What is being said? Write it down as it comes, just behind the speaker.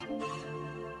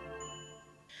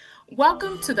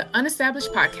Welcome to the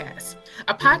Unestablished Podcast,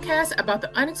 a podcast about the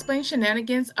unexplained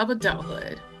shenanigans of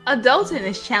adulthood. Adulting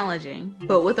is challenging,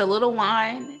 but with a little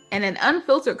wine and an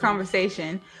unfiltered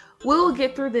conversation, we will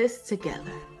get through this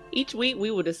together. Each week,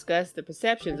 we will discuss the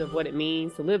perceptions of what it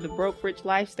means to live the broke-rich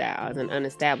lifestyle as an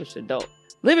unestablished adult.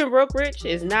 Living broke-rich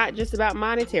is not just about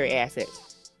monetary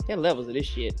assets. There are levels of this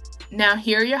shit. Now,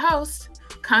 here are your hosts,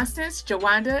 Constance,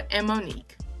 Jawanda, and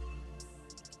Monique.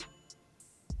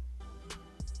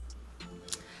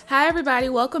 Hi, everybody.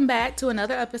 Welcome back to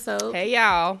another episode. Hey,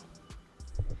 y'all.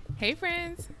 Hey,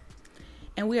 friends.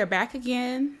 And we are back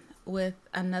again with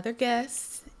another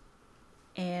guest.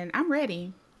 And I'm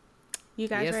ready. You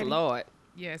guys yes, ready? Yes, Lord.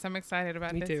 Yes, I'm excited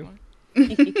about Me this too. one.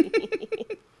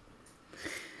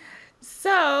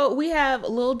 So we have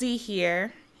Lil D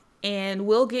here, and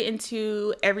we'll get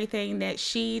into everything that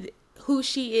who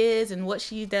she is and what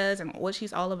she does and what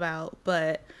she's all about.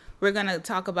 But we're going to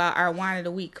talk about our wine of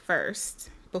the week first.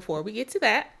 Before we get to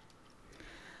that,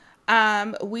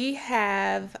 we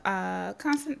have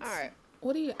Constance. All right.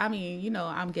 What do you? I mean, you know,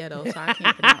 I'm ghetto, so I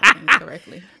can't pronounce things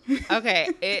correctly. Okay,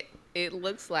 it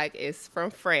looks like it's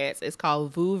from France. It's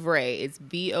called Vouvray. It's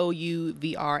Vouvray.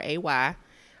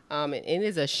 And it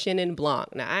is a Chenin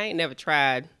Blanc. Now, I ain't never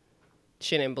tried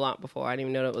Chenin Blanc before. I didn't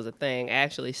even know that was a thing.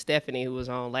 Actually, Stephanie, who was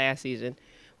on last season,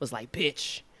 was like,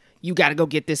 "Bitch, you got to go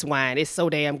get this wine. It's so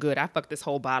damn good. I fucked this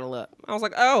whole bottle up." I was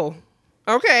like, "Oh,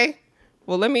 okay.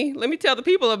 Well, let me tell the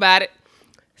people about it."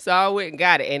 So I went and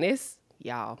got it, and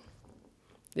y'all,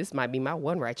 this might be my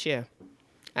one right here.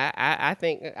 I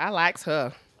think I likes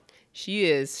her.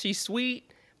 She's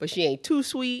sweet, but she ain't too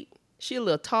sweet. She a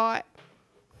little tart.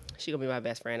 She gonna be my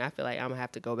best friend. I feel like I'm gonna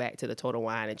have to go back to the Total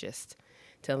Wine and just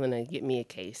tell her to get me a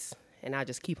case, and I'll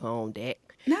just keep her on deck.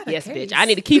 Not a yes, case. bitch. I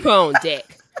need to keep her on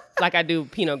deck like I do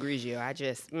Pinot Grigio.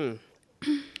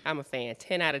 I'm a fan.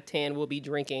 10 out of 10. We'll be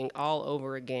drinking all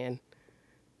over again.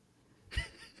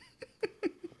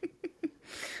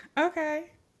 Okay.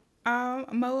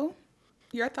 Mo,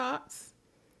 your thoughts?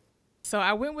 So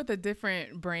I went with a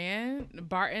different brand,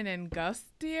 Barton and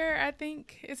Gustier, I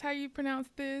think is how you pronounce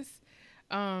this.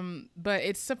 But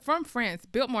it's from France.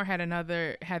 Biltmore had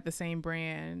the same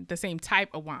brand, the same type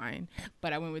of wine,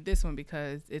 but I went with this one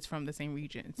because it's from the same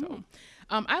region. So,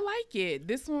 I like it.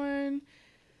 This one,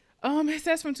 it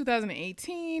says from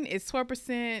 2018. It's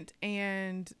 12%,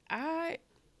 and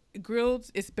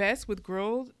it's best with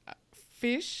grilled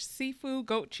fish, seafood,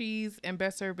 goat cheese, and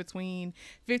best served between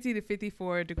 50 to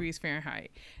 54 degrees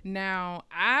Fahrenheit. Now,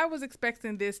 I was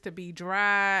expecting this to be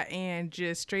dry and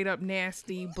just straight up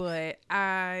nasty, but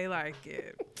I like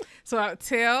it. So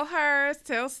tell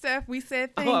Steph we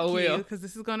said thank you, because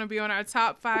this is going to be on our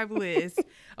top 5 list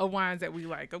of wines that we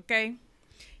like, okay?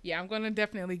 Yeah, I'm going to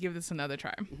definitely give this another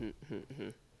try.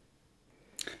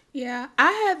 Yeah,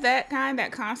 I had that kind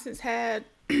that Constance had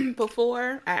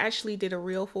before. I actually did a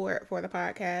reel for it for the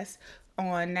podcast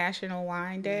on National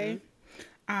Wine Day.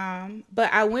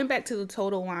 But I went back to the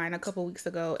Total Wine a couple weeks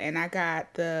ago, and I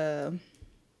got the,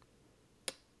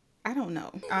 I don't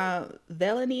know,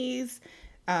 Velanese.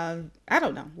 I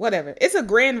don't know, whatever. It's a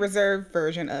Grand Reserve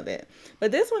version of it.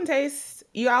 But this one tastes,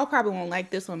 you all probably won't like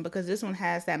this one because this one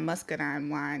has that muscadine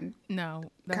wine. No,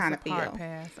 that's kind a of feel. hard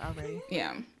pass already.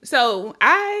 Yeah. So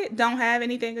I don't have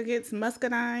anything against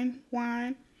muscadine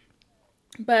wine,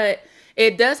 but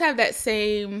it does have that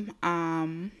same,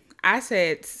 I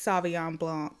said Sauvignon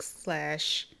Blanc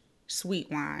 /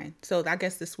 sweet wine. So I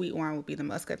guess the sweet wine would be the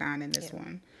muscadine in this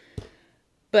one.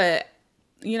 But,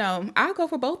 you know, I'll go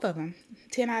for both of them.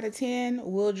 10 out of 10.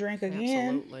 We'll drink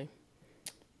again. Absolutely.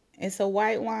 It's a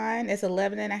white wine. It's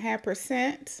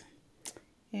 11.5%.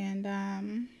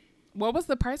 And, what was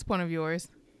the price point of yours?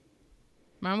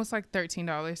 Mine was like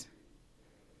 $13.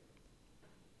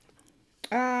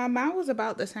 mine was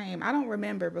about the same. I don't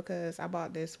remember because I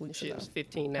bought this week ago. It was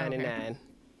 $15.99.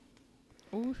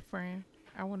 Ooh, friend,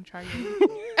 I want to try yours.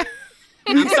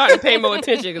 I'm starting to pay more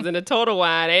attention because in the Total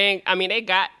Wine, they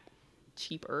got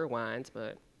cheaper wines,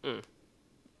 but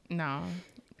No,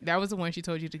 that was the one she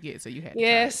told you to get, so you had to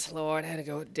yes, try Lord, I had to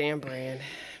go with damn brand.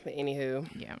 But anywho,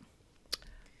 it. Yeah.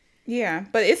 Yeah,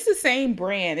 but it's the same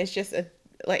brand. It's just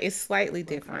it's slightly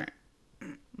different.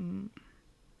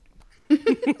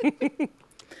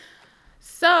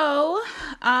 So,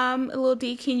 Lil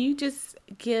D, can you just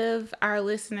give our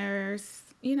listeners,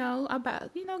 give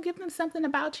them something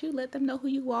about you, let them know who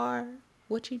you are,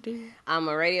 what you do? I'm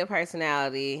a radio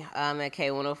personality. I'm at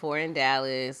K104 in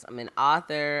Dallas. I'm an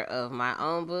author of my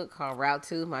own book called Route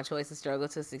 2, My Choices Struggle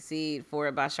to Succeed,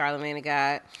 forward by Charlamagne the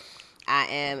God. I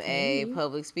am a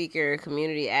public speaker,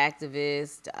 community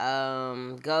activist,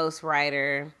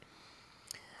 ghostwriter,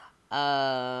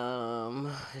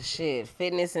 Shit,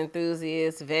 fitness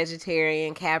enthusiast,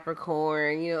 vegetarian,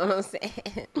 Capricorn, you know what I'm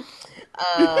saying?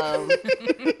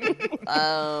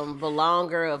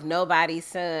 Belonger of nobody's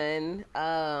son.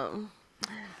 No.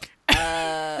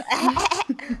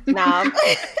 Not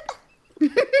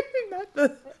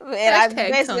the And I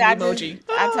hashtag tongue emoji.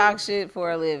 I talk shit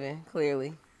for a living,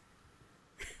 clearly.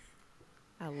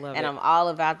 I love And it. I'm all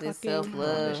about this Fucking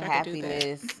self-love, wish I could do that.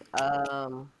 happiness,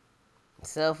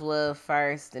 self-love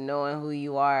first, and knowing who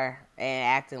you are and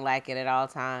acting like it at all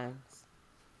times.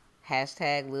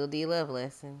 Hashtag Lil D Love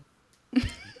Lesson.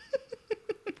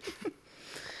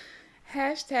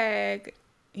 Hashtag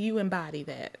you embody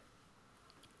that.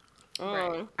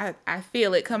 Mm. I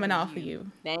feel it coming off of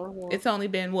you. Thank you. It's only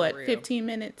been what, real. 15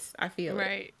 minutes? I feel it.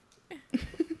 Right.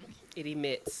 It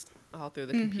emits all through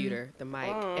the computer, the mic,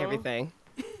 everything.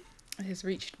 It has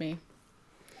reached me.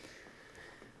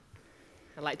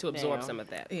 I like to absorb Damn. some of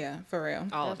that. Yeah, for real.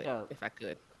 All That's of it, dope. if I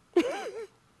could.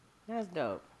 That's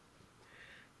dope.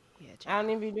 Yeah, I don't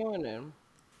even be doing them.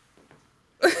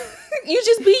 You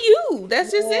just be you.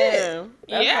 That's just it.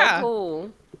 That's Yeah.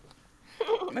 so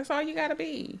cool. That's all you gotta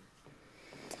be.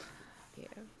 yeah.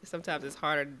 Sometimes it's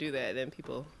harder to do that than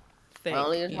people think.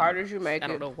 Only as hard as you make I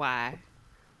don't it. know why.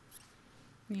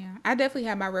 Yeah, I definitely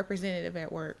have my representative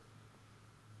at work.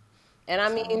 And I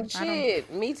mean, I don't-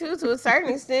 shit, me too, to a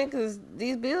certain extent, because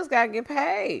these bills got to get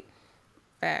paid.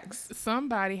 Facts.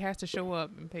 Somebody has to show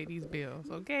up and pay these bills,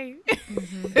 okay?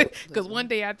 Because one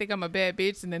day I think I'm a bad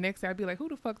bitch, and the next day I'll be like, who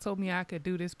the fuck told me I could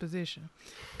do this position?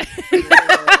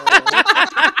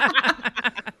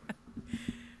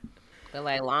 But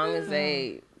like,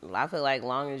 I feel like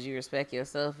long as you respect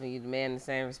yourself and you demand the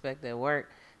same respect at work,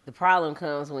 the problem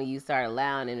comes when you start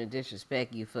allowing them to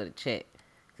disrespect you for the check.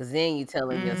 Because then you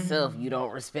telling yourself you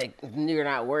don't respect, you're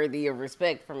not worthy of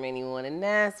respect from anyone. And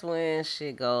that's when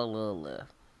shit go a little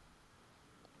left.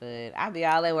 But I be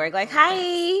all at work like,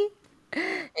 hi.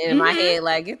 And in my head,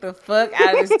 like, get the fuck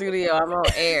out of the studio. I'm on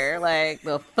air. Like,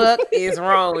 the fuck is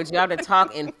wrong with you? I have to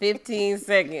talk in 15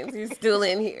 seconds. You're still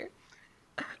in here.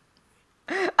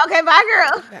 Okay, bye,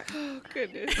 girl. Oh,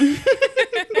 goodness.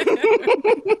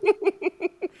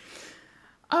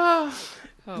 Oh,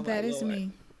 Oh, that my is Lord.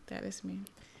 me. That is me.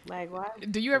 Like, why?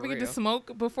 Do you ever get to real.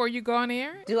 smoke before you go on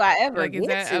air? Do I ever Like, is get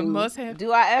that to? a must-have?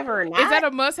 Do I ever not? Is that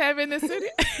a must-have in the city?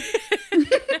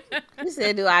 You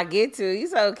said, do I get to? You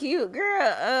so cute,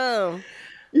 girl.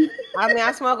 I mean,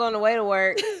 I smoke on the way to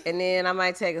work, and then I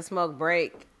might take a smoke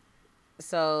break.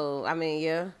 So, I mean,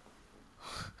 yeah.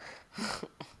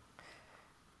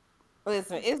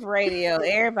 Listen, it's radio.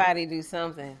 Everybody do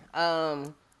something. I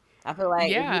feel like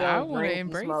if Yeah, you I don't wanna drink, you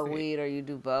embrace smoke it. weed or you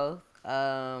do both.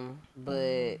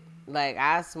 But like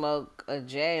I smoke a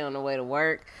J on the way to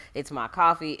work. It's my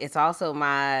coffee. It's also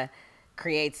my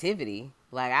creativity.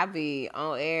 Like I be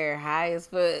on air high as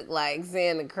fuck, like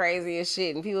saying the craziest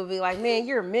shit, and people be like, "Man,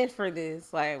 you're meant for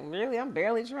this." Like, really, I'm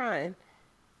barely trying.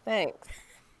 Thanks.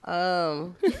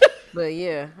 But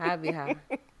yeah, I'd be high.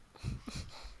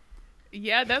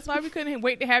 Yeah, that's why we couldn't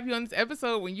wait to have you on this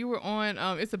episode when you were on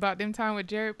It's About Them Time with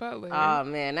Jared Butler. Oh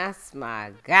man, that's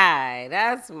my guy.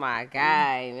 That's my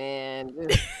guy, man.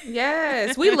 Just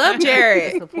Yes, we love the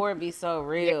Jared. support be so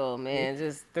real, man.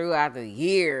 Just throughout the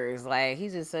years, like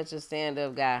he's just such a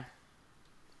stand-up guy.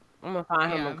 I'm gonna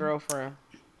find him a Yeah. girlfriend.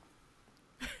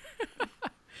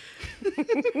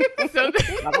 So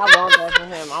Like I want that for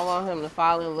him. I want him to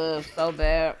fall in love so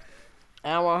bad,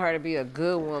 and I want her to be a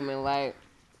good woman, like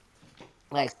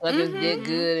suck his dick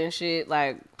good and shit,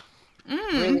 like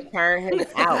really turn him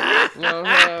out. You know what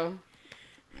I'm saying?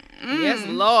 Yes,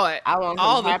 Lord. I want him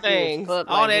all the happy as things, fuck,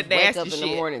 all like, that just wake nasty up in shit.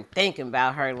 the morning thinking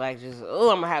about her, like just I'm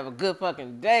gonna have a good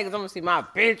fucking day because I'm gonna see my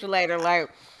bitch later. Like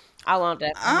I want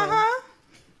that.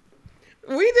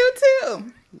 For him. We do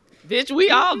too. Bitch, we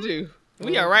all do.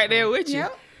 We are right there with you.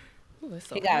 Yep. Ooh, it's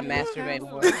so He gotta hot. masturbate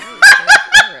more.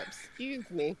 Excuse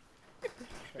me.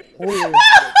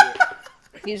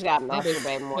 He just gotta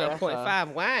masturbate more. that's all.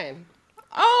 12.5 wine.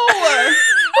 Oh.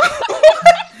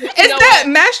 Is that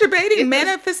masturbating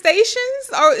manifestations,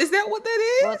 or is that what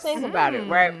that is? Well, think about it,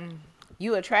 right?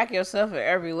 You attract yourself at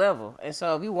every level, and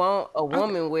so if you want a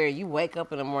woman where you wake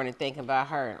up in the morning thinking about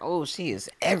her, and oh, she is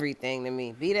everything to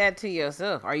me. Be that to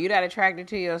yourself. Are you that attracted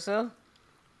to yourself?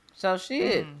 So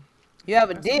shit, you have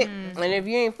a dick, and if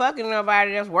you ain't fucking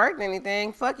nobody that's worth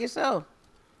anything, fuck yourself.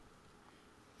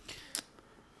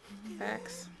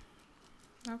 Facts.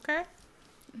 Okay.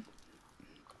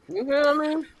 You feel what I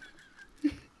mean?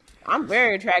 I'm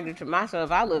very attracted to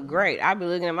myself. I look great. I be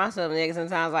looking at myself nigga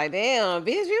sometimes like, damn,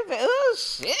 bitch, oh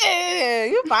shit,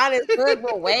 you fine as fuck,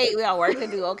 but wait, we got work to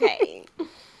do. Okay.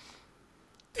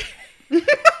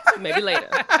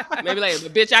 Maybe later.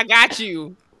 But bitch, I got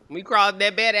you. We crawled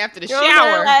that bed after the You know what I'm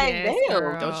shower. saying? Yes, Like, damn.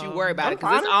 girl. Don't you worry about it, I'm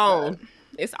because it's proud of on.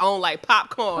 It's on like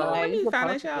popcorn. Like, Let you me can find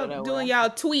out post it y'all that doing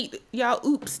way. y'all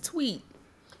oops tweet.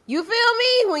 You feel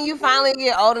me? When you finally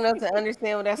get old enough to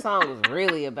understand what that song was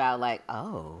really about, like,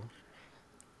 oh,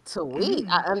 tweet.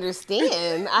 I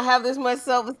understand. I have this much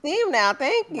self-esteem now.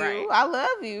 Thank you. Right. I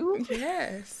love you.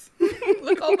 Yes.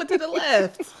 Look over to the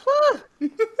left.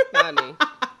 Honey.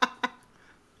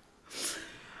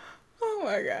 Oh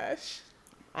my gosh.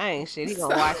 I ain't shit. He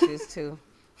gonna watch this too.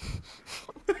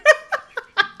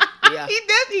 Yeah. He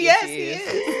definitely, yes, he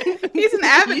is. He's an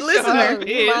avid He sure listener. is.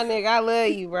 You my nigga. I love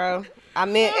you, bro. I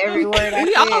meant every word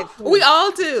I said. We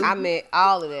all do. I meant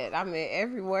all of that. I meant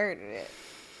every word of that.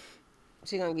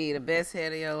 She gonna give you the best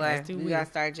head of your life. do You we. gotta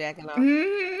start jacking off.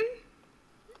 Mm-hmm.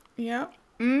 Yep.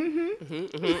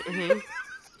 Mm-hmm.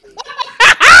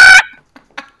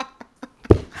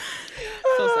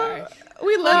 So sorry.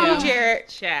 We love you, Jared.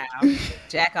 Child.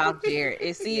 Jack off, Jared.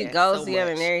 It see Yes, goes so to him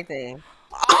much. and everything.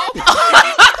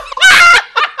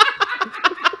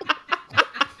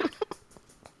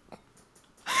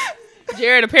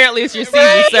 Jared, apparently it's your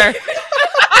season, sir.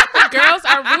 The girls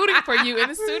are rooting for you in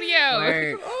the studio.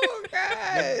 Word. Oh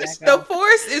gosh. Jack The off.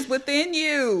 force is within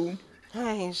you.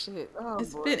 I ain't shit. Oh,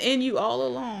 It's boy. been in you all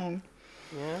along.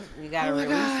 Yeah, you gotta Oh my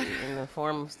release God. it in the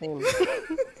form of semen.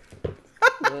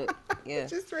 But yeah,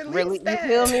 Just release really, you that.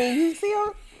 feel me? You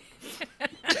feel?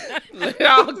 Let it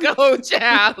all go,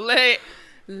 child. Let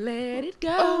it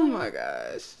go. Oh my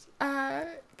gosh. I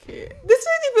can't. This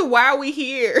isn't even why we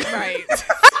here. Right.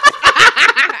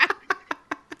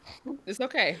 It's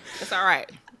okay. It's all right.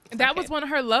 That was one of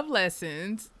her love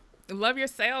lessons. Love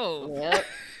yourself. Yep.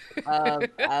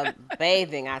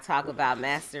 Bathing. I talk about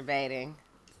masturbating.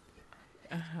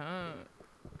 Uh-huh.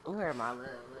 Where are my love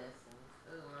lessons?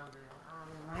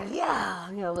 Ooh, my bad. Yeah,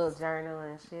 you know, a little journal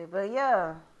and shit. But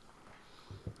yeah.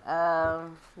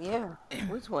 Yeah.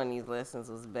 Which one of these lessons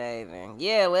was bathing?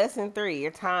 Yeah, lesson 3.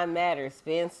 Your time matters.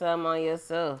 Spend some on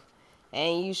yourself.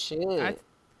 And you should.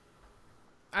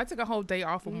 I took a whole day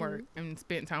off from work and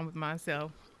spent time with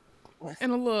myself.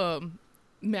 And a little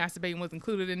masturbating was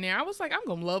included in there. I was like, I'm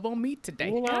going to love on me today.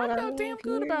 You know And I what I felt damn mean?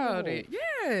 good about it.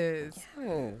 Yes.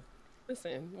 Hmm.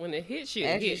 Listen, when it hits you,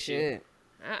 As it you hits you. should.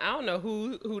 I don't know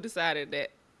who decided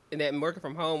that working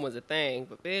from home was a thing,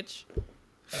 but bitch,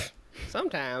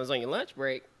 sometimes on your lunch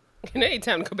break, it ain't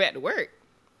time to go back to work.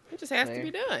 It just has to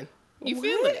be done. You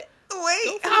feeling it?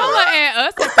 Wait. Holla at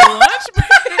us at the lunch break.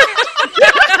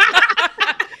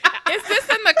 Is this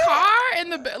in the car?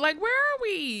 Like, where are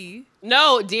we?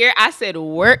 No, dear, I said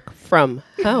work from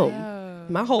home. Oh.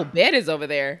 My whole bed is over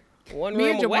there. One Me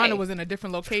room and Joanna away. was in a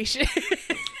different location.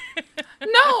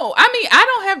 No, I mean, I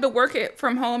don't have the work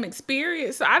from home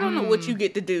experience, so I don't know what you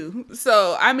get to do.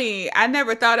 So, I mean, I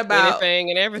never thought about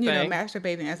Anything and everything. you know,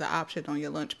 masturbating as an option on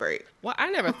your lunch break. Well, I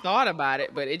never thought about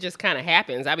it, but it just kind of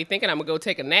happens. I be thinking I'm going to go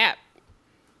take a nap,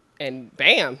 and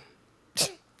bam,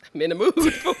 I'm in the mood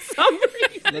for some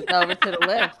reason. Look over to the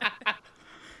left.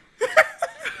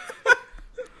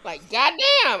 Like, goddamn,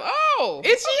 oh.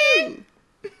 It's you.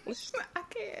 I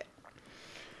can't.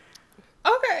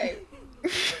 Okay.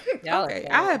 Y'all Okay.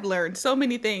 are I have learned so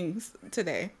many things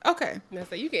today. Okay. Now,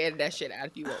 so you can edit that shit out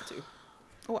if you want to.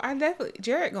 Well, I definitely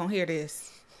Jared gonna hear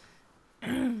this.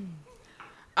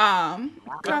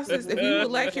 Constance, if you would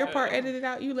like your part edited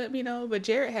out, you let me know. But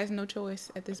Jared has no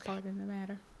choice at this part in the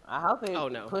matter. I hope it Oh,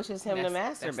 no. pushes him to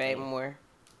That's masturbate the- more.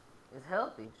 It's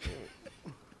healthy. Shit.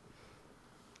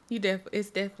 It's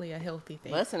definitely a healthy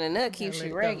thing. Busting a nut keeps let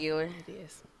you it go. regular. It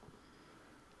is.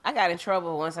 I got in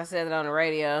trouble once I said it on the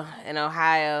radio in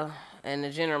Ohio, and the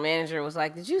general manager was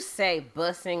like, "Did you say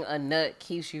busting a nut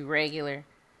keeps you regular?"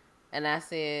 And I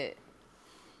said,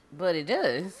 "But it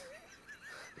does."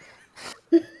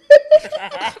 It's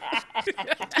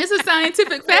a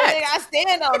scientific I fact. I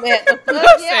stand on that. The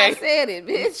fuck? Yeah, I said it,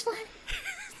 bitch.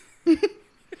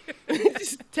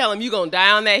 Just tell him you going to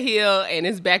die on that hill, and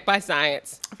it's backed by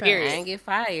science. I Period. ain't get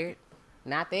fired.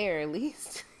 Not there, at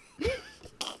least.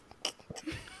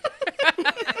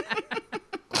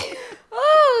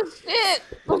 Oh, shit.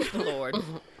 Lord.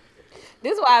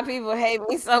 This is why people hate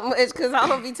me so much, because I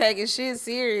don't be taking shit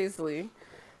seriously.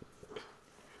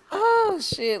 Oh,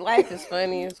 shit. Life is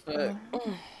funny as fuck.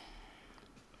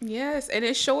 Yes, and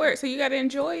it's short, so you gotta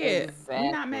enjoy it. You're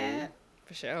not Exactly. mad.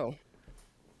 For sure.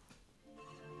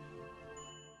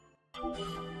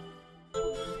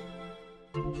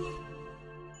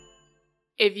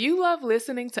 If you love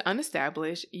listening to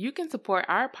Unestablished, you can support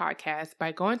our podcast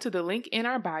by going to the link in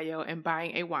our bio and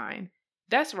buying a wine.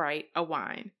 That's right, a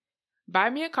wine.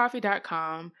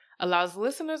 BuyMeACoffee.com allows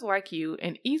listeners like you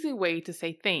an easy way to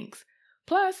say thanks.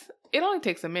 Plus, it only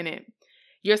takes a minute.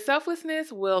 Your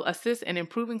selflessness will assist in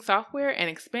improving software and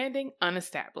expanding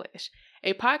Unestablished,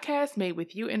 a podcast made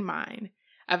with you in mind.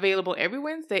 Available every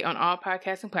Wednesday on all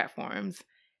podcasting platforms.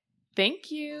 Thank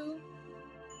you.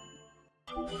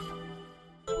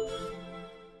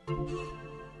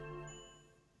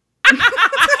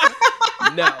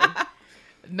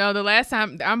 No, the last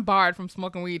time I'm barred from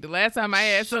smoking weed. The last time I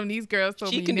had some of these girls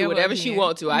told me She can do never whatever again. she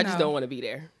wants to. I just No. don't want to be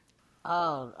there.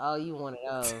 Oh, you one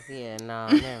of those? Yeah, no,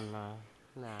 never mind.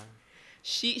 No.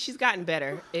 She's gotten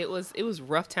better. It was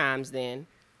rough times then.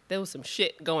 There was some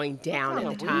shit going down at the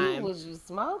What time. was you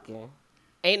smoking?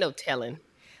 Ain't no telling.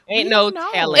 Ain't don't no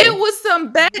know. telling. It was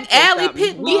some back alley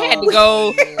pit We had to bulls.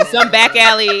 go to some back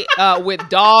alley with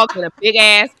dogs and a big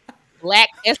ass black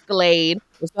Escalade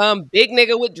with some big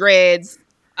nigga with dreads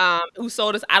who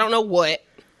sold us I don't know what.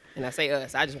 And I say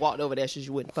us. I just walked over there so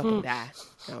you wouldn't fucking die.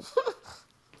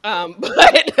 But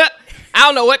I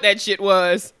don't know what that shit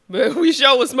was. But we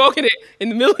sure was smoking it in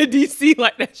the middle of DC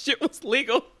like that shit was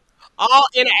legal. All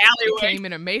in an It alleyway. came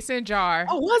in a mason jar.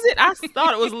 Oh, was it? I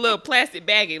thought it was a little plastic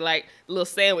baggie, like little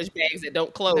sandwich bags that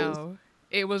don't close. No,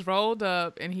 it was rolled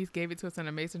up, and he gave it to us in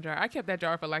a mason jar. I kept that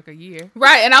jar for like a year.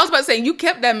 Right, and I was about to say, you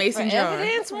kept that mason For jar.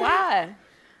 evidence? Why?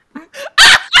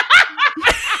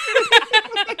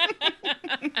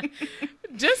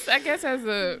 Just, I guess, as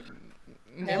a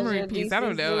memory piece. I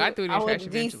don't know. I threw it in I the went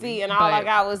trash to eventually. DC and all I but-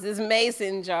 got was this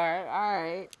mason jar. All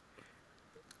right.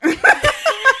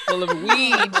 Full of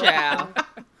weed, child.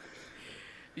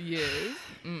 Yes.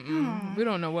 We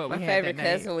don't know what My we had favorite that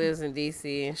night. cousin lives in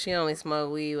DC and she only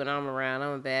smoke weed when I'm around.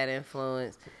 I'm a bad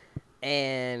influence.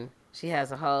 And she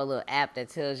has a whole little app that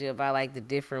tells you about like the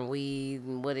different weeds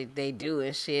and what they do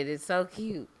and shit. It's so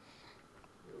cute.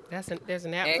 There's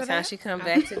an app Every for time that? she come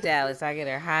back to Dallas, I get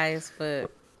her high as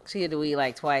fuck. She hit the weed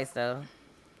like twice though.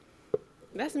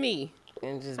 That's me.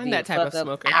 And just I'm be that the type of fuck up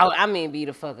smoker. out. I mean, be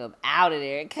the fuck up out of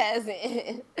there,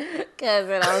 cousin.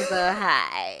 Cousin, I'm so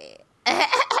high. And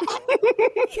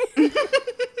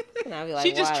I be like,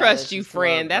 She just "Why I trusts let you, smoke,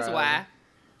 friend. That's bro?" why.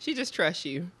 She just trusts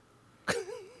you.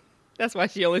 That's why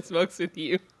she only smokes with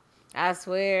you. I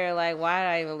swear, like, why did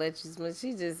I even let you smoke?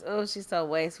 She just, she's so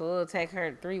wasteful. It'll take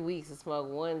her 3 weeks to smoke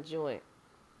one joint.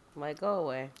 I'm like, go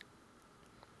away.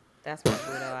 That's my boo,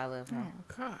 though. I love her.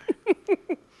 Oh,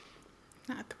 God.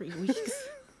 Not 3 weeks.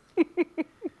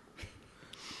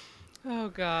 Oh,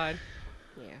 God.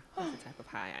 Yeah, that's the type of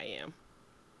high I am.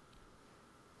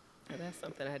 So that's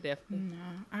something I definitely... No,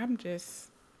 I'm just,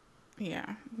 yeah.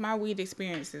 My weed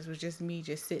experiences was just me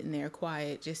just sitting there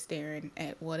quiet, just staring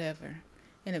at whatever.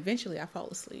 And eventually I fall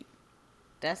asleep.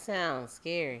 That sounds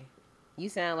scary. You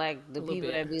sound like the little people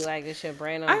bit. that be like, it's your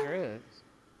brain on I- drugs.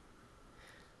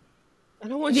 I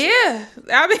don't want you... Yeah.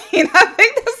 I mean, I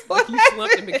think that's what You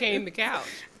slumped and became the couch.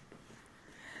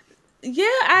 Yeah,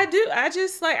 I do. I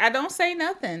just like, I don't say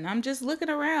nothing. I'm just looking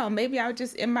around. Maybe I'm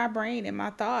just in my brain, in my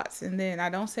thoughts, and then I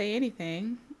don't say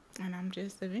anything. And I'm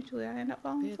just, eventually I end up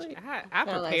falling Bitch, asleep. I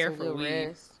Sound like prepare some for good weed.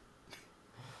 rest.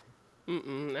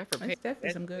 I prepare. It's definitely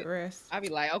some good rest. I be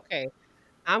like, okay,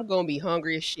 I'm going to be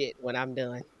hungry as shit when I'm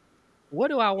done. What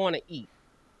do I want to eat?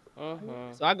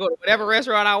 Mm-hmm. So I go to whatever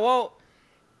restaurant I want,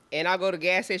 and I go to the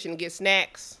gas station and get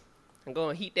snacks. I'm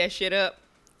going to heat that shit up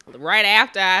right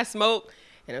after I smoke.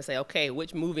 And I say, okay,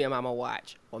 which movie am I going to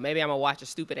watch? Or maybe I'm going to watch a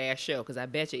stupid ass show, because I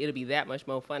bet you it'll be that much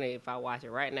more funny if I watch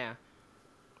it right now.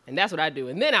 And that's what I do.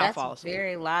 And then I'll fall That's asleep.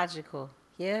 very logical.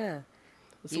 Yeah.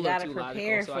 It's a You little gotta too logical,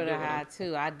 prepare so I for do the it when high I'm-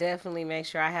 too. I definitely make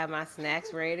sure I have my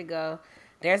snacks ready to go.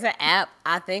 There's an app.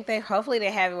 I think hopefully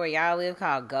they have it where y'all live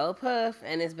called GoPuff,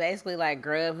 and it's basically like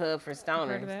Grubhub for Heard of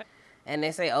stoners. that? And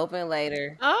they say open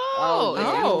later. Oh, yeah, is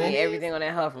that you what can that get is? everything on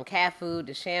that hoe from cat food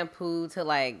to shampoo to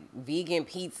like vegan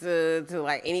pizza to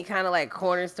like any kind of like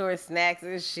corner store snacks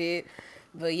and shit.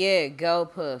 But yeah,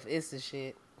 GoPuff, it's the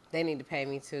shit. They need to pay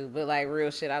me too, but like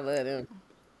real shit, I love them.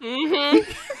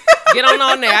 Get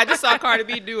on there. I just saw Cardi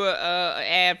B do a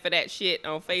ad for that shit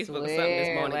on Facebook or something this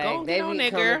Swear, morning. like, Go they get on be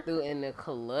there, coming girl. through in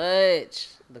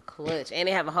the clutch, and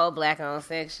they have a whole black owned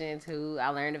section too. I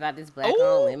learned about this black Ooh.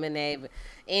 owned lemonade, but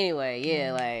anyway,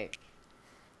 yeah, like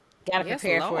gotta Yes,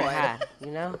 prepare for it Lord. high,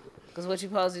 you know, because what you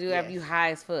supposed to do after you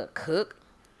high as fuck, cook.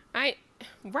 Right.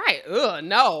 Ugh,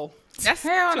 no. That's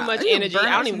Hell too no. much You energy. burn I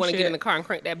up don't even some want to get shit. in the car and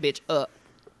crank that bitch up,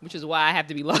 which is why I have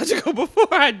to be logical before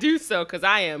I do so, because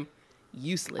I am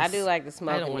useless. I do like the I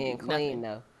smoke don't and wanna then do clean nothing.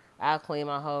 though. I'll clean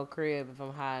my whole crib if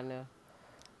I'm high enough.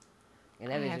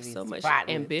 And that I bitch have be so much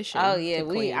spotless. ambition Oh yeah, to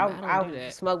clean, but I don't do I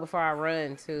that. smoke before I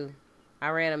run too. I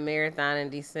ran a marathon in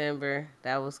December.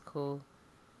 That was cool.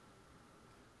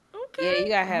 Okay. Yeah, you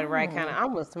gotta have the right kind of.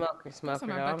 I'm a smoker on though.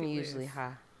 my I'm bucket usually list.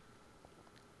 high.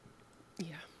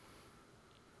 Yeah.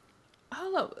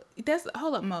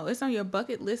 Hold up, Mo. It's on your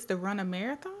bucket list to run a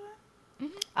marathon?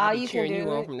 I'll Oh, be you can cheering you do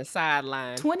on it. from the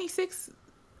sideline. 26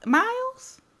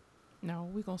 miles? No,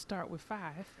 we're gonna start with 5.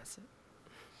 That's it.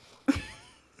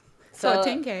 So a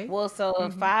 10K. Well, so a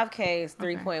 5K is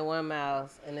Okay. 3.1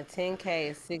 miles, and a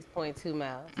 10K is 6.2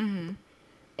 miles.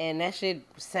 And that shit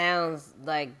sounds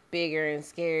like bigger and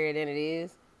scarier than it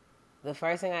is. The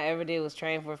first thing I ever did was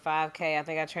train for 5K. I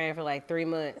think I trained for like 3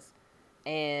 months,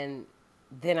 and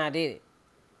then I did it.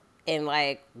 And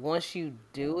like once you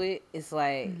do it, it's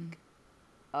like,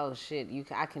 oh shit,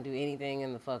 I can do anything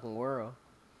in the fucking world.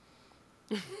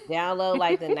 Download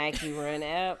like the Nike Run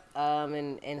app,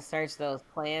 and search those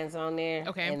plans on there.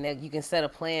 Okay. And then you can set a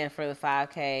plan for the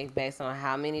 5K based on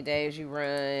how many days you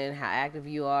run, how active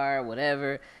you are,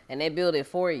 whatever. And they build it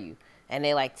for you, and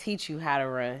they like teach you how to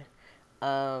run.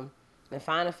 And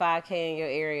find a 5K in your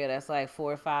area that's like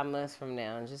 4 or 5 months from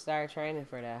now, and just start training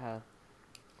for that hoe.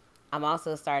 I'm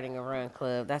also starting a run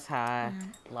club. That's how I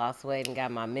lost weight and got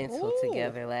my mental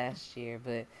together last year.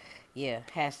 But yeah,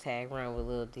 hashtag run with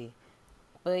Lil D.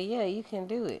 But yeah, you can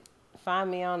do it.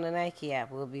 Find me on the Nike app.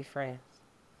 We'll be friends.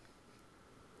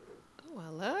 Oh, I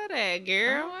love that,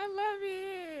 girl. Oh, I love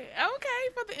it.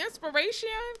 Okay, for the inspiration,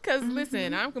 because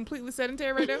listen, I'm completely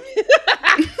sedentary right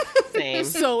now. Same.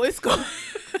 So it's going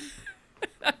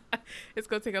it's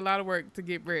gonna take a lot of work to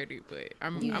get ready, but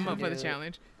I'm up for the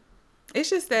challenge. It's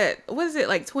just that, what is it,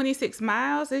 like 26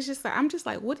 miles? It's just like, I'm just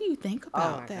like, what do you think Oh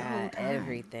about my that whole God, time?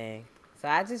 everything. So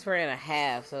I just ran a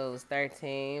half, so it was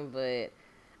 13. But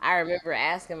I remember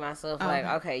asking myself, like,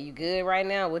 okay, you good right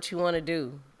now? What you want to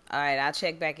do? All right, I'll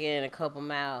check back in a couple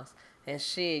miles. And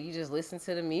shit, you just listen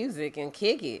to the music and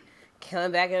kick it.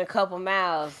 Come back in a couple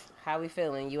miles. How we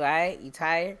feeling? You all right? You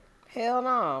tired? Hell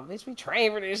no. Bitch, we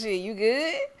train for this shit. You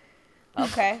good?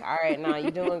 Okay. All right. No,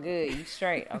 you doing good. You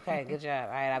straight. Okay. Good job.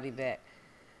 All right. I'll be back.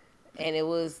 And it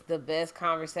was the best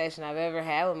conversation I've ever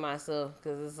had with myself,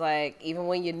 because it's like, even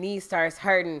when your knee starts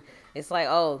hurting, it's like,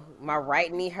 oh, my right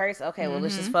knee hurts. Okay, well,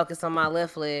 let's just focus on my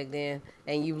left leg then.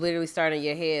 And you literally start in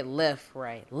your head left,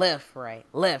 right, left, right,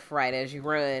 left, right as you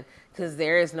run, because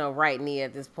there is no right knee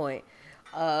at this point.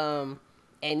 And,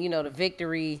 you know, the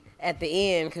victory at the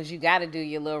end, because you got to do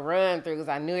your little run through, because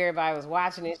I knew everybody was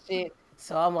watching this shit.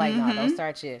 So I'm like, no, don't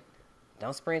start yet.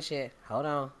 Don't sprint yet. Hold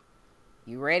on.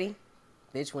 You ready?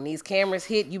 Bitch, when these cameras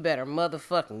hit, you better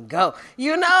motherfucking go.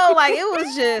 You know, like, it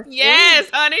was just... Yes,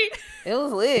 honey. It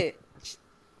was lit.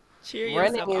 Cheer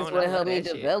Running yourself is on. what I love helped me that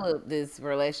shit. develop this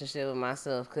relationship with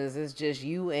myself, because it's just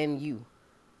you and you.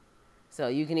 So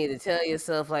you can either tell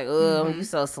yourself, like, you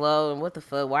so slow, and what the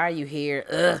fuck, why are you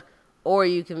here? Or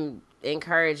you can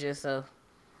encourage yourself.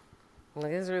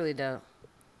 Like, it's really dope.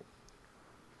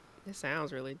 It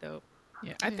sounds really dope.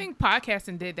 Yeah, I think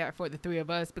podcasting did that for the three of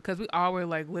us, because we all were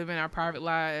like living our private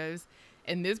lives,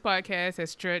 and this podcast has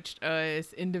stretched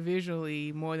us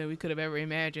individually more than we could have ever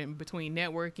imagined, between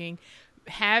networking,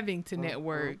 having to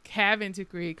network, having to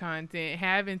create content,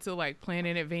 having to like plan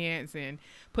in advance and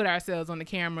put ourselves on the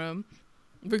camera,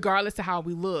 regardless of how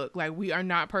we look. Like, we are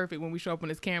not perfect when we show up on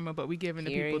this camera, but we giving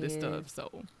the people this Period.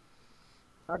 stuff. So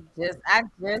I just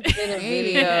did a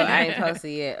video, I ain't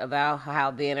posted yet, about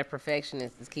how being a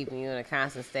perfectionist is keeping you in a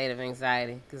constant state of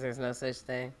anxiety, because there's no such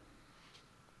thing.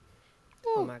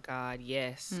 Oh my God,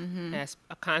 yes. That's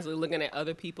constantly looking at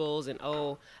other people's, and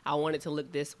oh, I want it to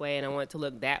look this way and I want it to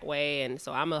look that way, and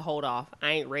so I'm gonna hold off.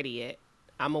 I ain't ready yet.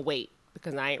 I'm gonna wait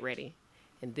because I ain't ready,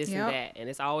 and this and that, and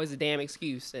it's always a damn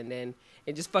excuse, and then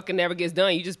it just fucking never gets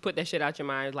done. You just put that shit out your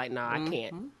mind, like, nah, I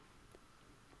can't.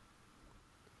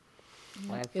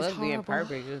 Like, It's fuck being horrible.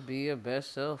 perfect, just be your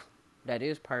best self. That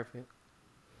is perfect.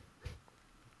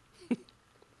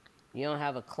 You don't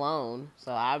have a clone,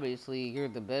 so obviously you're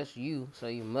the best you, so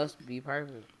you must be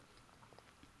perfect.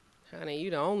 Honey,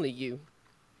 you the only you.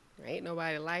 There ain't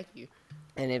nobody like you.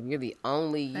 And if you're the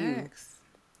only you, Facts.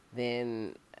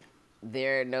 then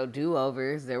there are no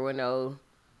do-overs. There were no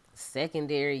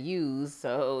secondary yous,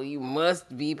 so you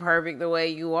must be perfect the way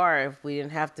you are if we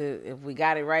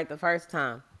got it right the first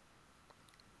time.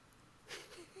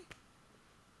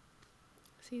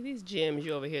 See, these gems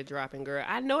you over here dropping, girl,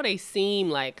 I know they seem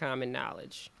like common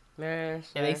knowledge. Man,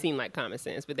 And they seem like common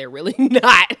sense, but they're really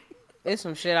not. it's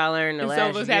some shit I learned the And some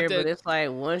of last us have year, to- but it's like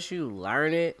once you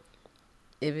learn it,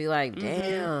 it be like,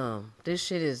 damn, this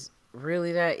shit is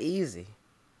really that easy.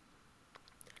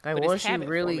 Like, But once it's you habit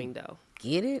really forming, though.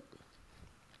 get it,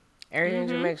 everything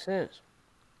just makes sense.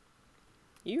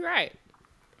 You're right.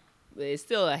 But it's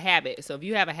still a habit. So if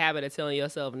you have a habit of telling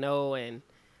yourself no and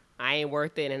I ain't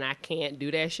worth it and I can't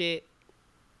do that shit,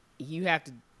 you have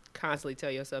to constantly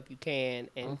tell yourself you can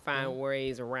and find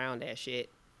ways around that shit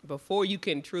before you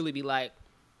can truly be like,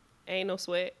 ain't no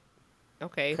sweat.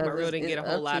 Okay, my reel didn't get a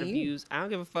whole lot of views. I don't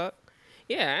give a fuck.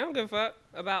 Yeah, I don't give a fuck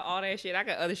about all that shit. I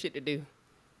got other shit to do.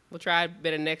 We'll try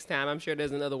better next time. I'm sure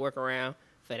there's another workaround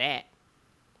for that.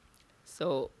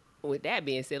 So with that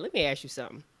being said, let me ask you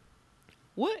something.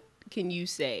 What can you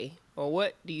say, or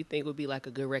what do you think would be like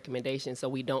a good recommendation so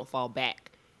we don't fall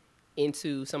back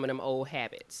into some of them old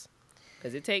habits?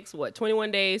 Because it takes,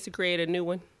 21 days to create a new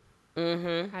one?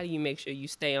 Mm-hmm. How do you make sure you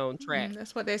stay on track?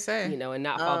 That's what they say. You know, and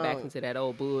not fall back into that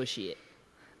old bullshit.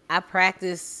 I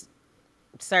practice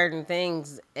certain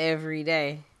things every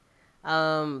day.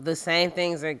 The same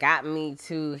things that got me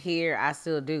to here, I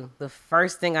still do. The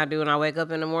first thing I do when I wake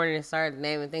up in the morning is start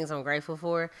naming things I'm grateful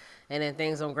for, and then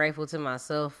things I'm grateful to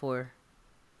myself for.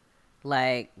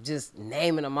 Like, just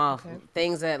naming them off. Okay.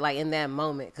 Things that, like, in that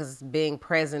moment, because being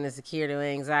present is the cure to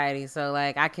anxiety. So,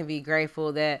 like, I can be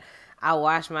grateful that I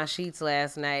washed my sheets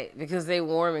last night because they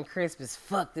warm and crisp as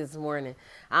fuck this morning.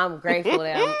 I'm grateful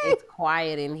that it's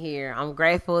quiet in here. I'm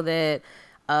grateful that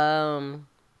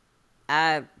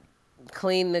I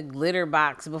cleaned the litter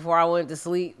box before I went to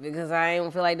sleep because I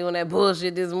didn't feel like doing that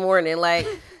bullshit this morning. Like,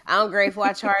 I'm grateful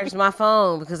I charged my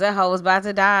phone because that hoe was about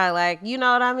to die. Like, you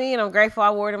know what I mean? I'm grateful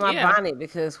I wore it in my bonnet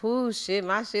because, whoo, shit,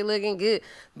 my shit looking good.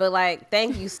 But, like,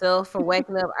 thank you, self, for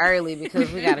waking up early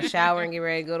because we got to shower and get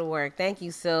ready to go to work. Thank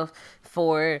you, self,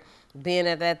 for being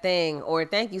at that thing. Or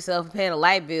thank you, self, for paying a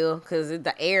light bill because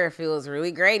the air feels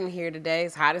really great in here today.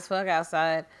 It's hot as fuck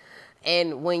outside.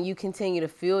 And when you continue to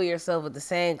fuel yourself with the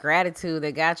same gratitude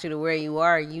that got you to where you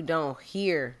are, you don't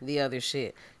hear the other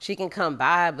shit. She can come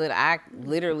by, but I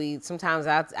literally, sometimes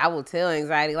I will tell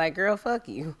anxiety, like, girl, fuck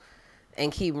you,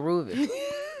 and keep moving.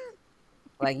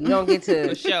 Like, you don't get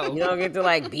to, you don't get to,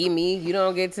 like, be me. You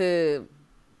don't get to,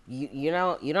 you're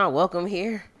not welcome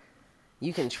here.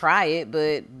 You can try it,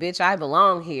 but, bitch, I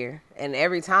belong here. And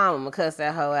every time I'm going to cuss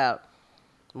that hoe out.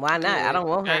 Why not? I don't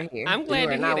want her here. I'm glad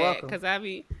to hear that, because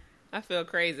I feel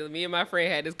crazy. Me and my friend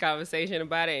had this conversation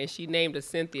about it, and she named her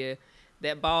Cynthia,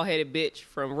 that bald-headed bitch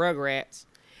from Rugrats.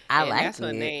 That's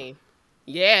her name.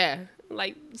 Yeah.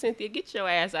 Like, Cynthia, get your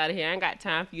ass out of here. I ain't got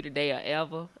time for you today or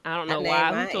ever. I don't know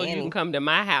why. Who told you can come to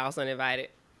my house uninvited?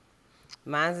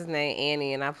 Mine's his name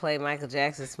Annie, and I play Michael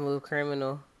Jackson's Smooth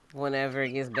Criminal whenever it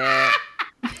gets bad.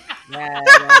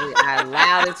 I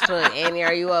loud as fuck. Annie,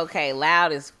 are you okay?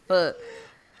 Loud as fuck.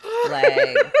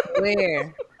 Like,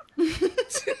 where?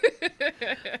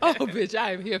 Oh, bitch,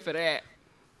 I am here for that.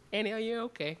 Annie, are you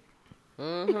okay?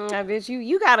 I bet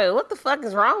you gotta, what the fuck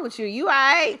is wrong with you? You all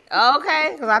right? Okay,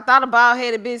 because I thought a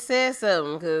bald-headed bitch said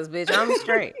something, because, bitch, I'm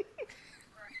straight.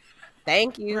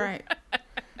 Thank you. Right.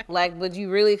 Like, but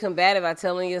you really combat it by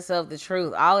telling yourself the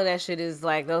truth. All of that shit is,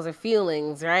 like, those are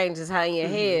feelings, right? And just how in your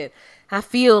head, I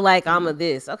feel like I'm a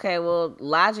this. Okay, well,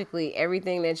 logically,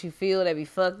 everything that you feel that be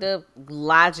fucked up,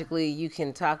 logically, you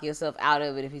can talk yourself out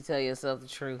of it if you tell yourself the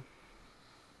truth.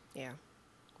 Yeah.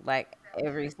 Like,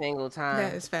 every single time.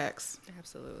 That is facts.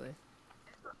 Absolutely.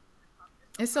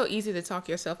 It's so easy to talk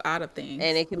yourself out of things.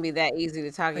 And it can be that easy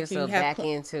to talk yourself back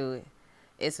into it.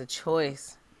 It's a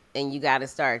choice. And you got to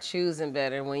start choosing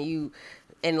better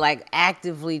and like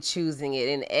actively choosing it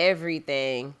in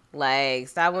everything. Like,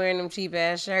 stop wearing them cheap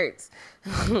ass shirts.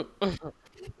 Bitch,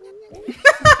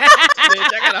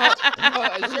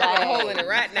 I got a hole in it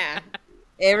right now.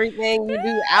 Everything you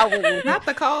do outwardly. Not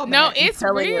the call. No, it's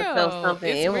telling real. yourself something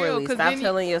it's inwardly. Real, Stop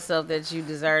telling yourself that you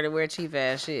deserve to wear cheap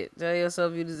ass shit. Tell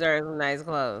yourself you deserve some nice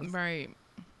clothes. Right.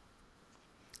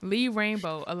 Leave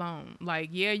rainbow alone. Like,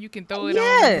 yeah, you can throw it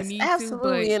on when you need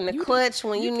absolutely. to, but in the clutch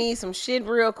when you need some shit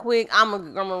real quick,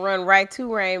 I'm gonna run right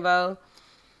to rainbow.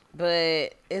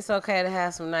 But it's okay to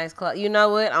have some nice clothes. You know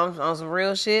what? On some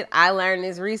real shit, I learned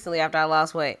this recently after I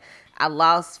lost weight. I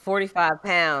lost 45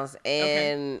 pounds,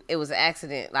 and it was an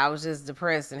accident. I was just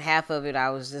depressed, and half of it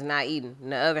I was just not eating.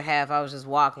 And the other half I was just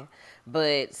walking.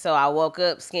 But so I woke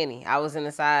up skinny. I was in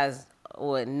a size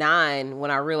 9 when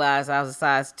I realized I was a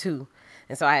size 2.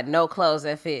 And so I had no clothes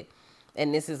that fit.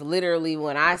 And this is literally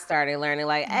when I started learning,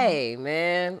 like, hey,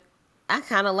 man, I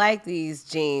kind of like these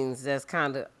jeans that's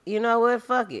kind of, you know what,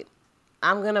 fuck it.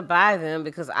 I'm going to buy them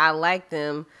because I like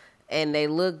them and they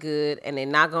look good and they're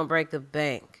not going to break the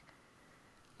bank.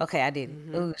 Okay, I did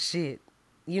it. Oh, shit.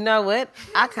 You know what?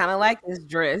 I kind of like this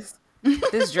dress.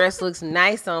 This dress looks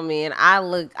nice on me and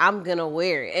I'm going to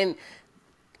wear it.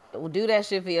 And do that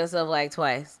shit for yourself like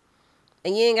twice.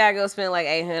 And you ain't got to go spend like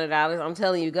 $800. I'm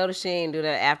telling you, go to Shein, do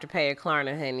that Afterpay or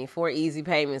Klarna, honey. 4 easy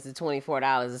payments of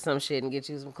 $24 or some shit and get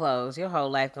you some clothes. Your whole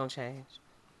life gonna change.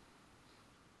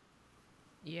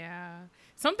 Yeah.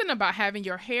 Something about having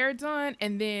your hair done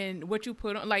and then what you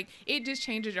put on, like, it just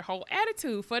changes your whole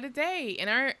attitude for the day. And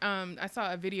I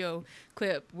saw a video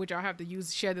clip, which I'll have to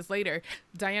share this later.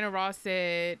 Diana Ross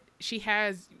said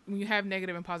when you have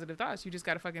negative and positive thoughts, you just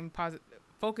got to fucking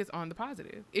focus on the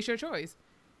positive. It's your choice.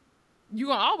 You're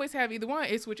going to always have either one.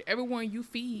 It's whichever one you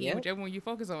feed, whichever one you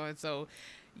focus on. So,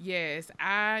 yes,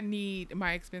 I need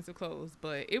my expensive clothes,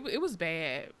 but it was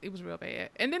bad. It was real bad.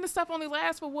 And then the stuff only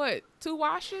lasts for what? 2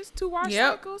 washes? 2 wash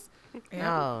cycles? Yep.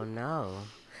 Oh, no.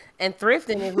 And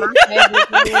thrifting is my favorite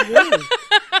thing to do.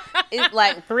 It's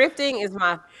like thrifting is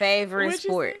my favorite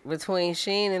sport. Between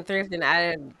Shein and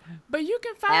thrifting, but you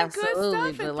can find good stuff.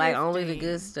 Absolutely, but like only the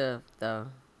good stuff though.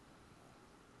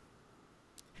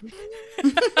 With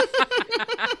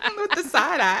the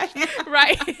side eye.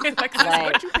 Right. like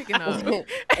what you picking up?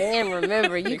 And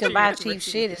remember, you can buy cheap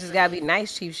shit. It just gotta be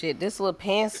nice cheap shit. This little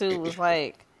pantsuit was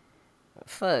like,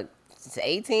 fuck, it's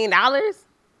 $18.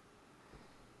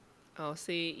 Oh,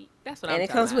 see, that's what I'm and talking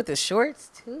it comes about. with the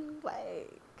shorts too. Like,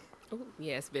 ooh,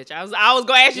 yes, bitch. I was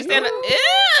gonna ask you, stand up.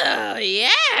 Ew,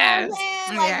 yes. man, like,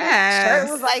 Yes. the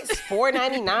shirt was like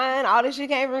 $4.99. All this shit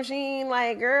came from Shein.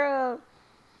 Like, girl.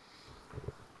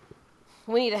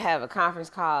 We need to have a conference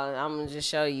call, and I'm gonna just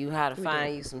show you how to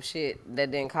find you some shit that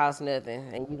didn't cost nothing,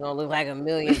 and you gonna look like $1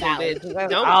 million.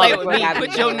 Don't play with me.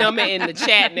 Put your number in the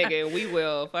chat, nigga, and we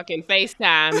will fucking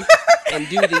FaceTime and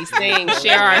do these things.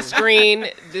 Share our screen.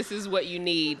 This is what you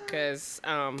need, cause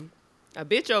a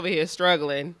bitch over here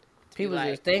struggling. People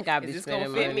like, just think I be is this gonna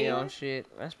spending fit money me? on shit.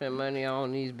 I spend money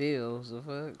on these bills. The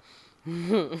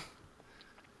fuck.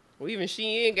 Well, even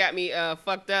Shein got me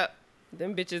fucked up.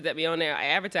 Them bitches that be on there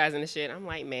advertising the shit. I'm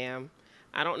like, ma'am,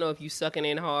 I don't know if you sucking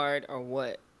in hard or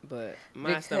what, but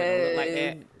my stomach don't look like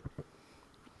that.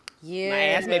 Yeah. My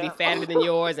ass may be fatter than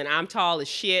yours, and I'm tall as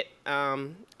shit.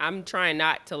 I'm trying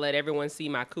not to let everyone see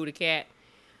my cootie cat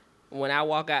when I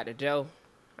walk out the door.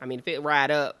 I mean, if it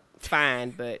ride up, fine,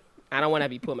 but I don't want to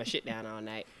be putting my shit down all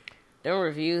night. Them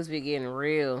reviews be getting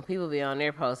real. People be on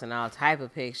there posting all type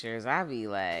of pictures. I be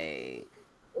like,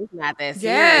 it's not that serious.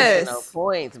 Yes. No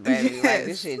points, baby. Yes. Like,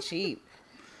 this shit cheap.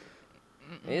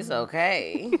 It's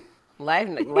okay. Life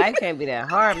can't be that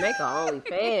hard. Make a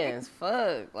OnlyFans.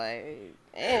 Fuck. Like,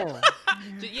 damn.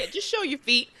 Just show your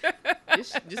feet.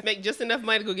 Just make just enough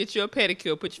money to go get you a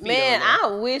pedicure. Put your feet Man,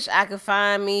 on there. I wish I could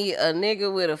find me a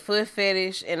nigga with a foot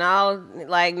fetish and all,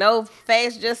 like, no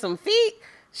face, just some feet.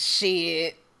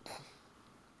 Shit.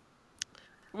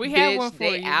 We have Bitch, one for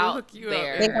they you. We'll out hook you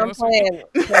there. up. Think I'm playing.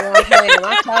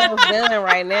 My toes done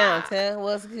right now. Tell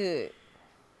what's good.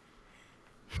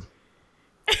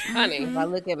 Honey, If I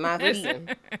look at my feet, listen.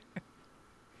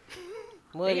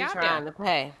 what are They you out trying to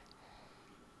pay?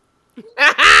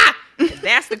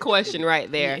 That's the question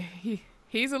right there.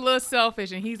 He's a little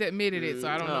selfish, and he's admitted it, so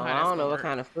I don't know how that's I don't know gonna what work.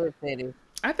 kind of foot fetish.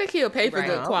 I think he'll pay for Right.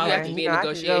 good You have quality. to be You in know, I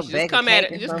could go negotiations. bake Just come a at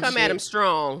cake it. or Just some come at shit. him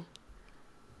strong.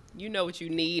 You know what you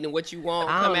need and what you want.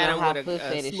 I Come don't at know him how with foot a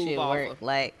fetish smooth shit offer. work.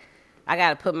 Like, I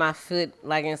gotta put my foot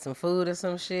like in some food or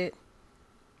some shit.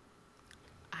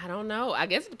 I don't know. I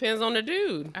guess it depends on the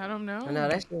dude. I don't know. I know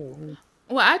that shit.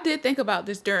 Well, I did think about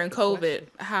this during COVID,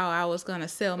 how I was gonna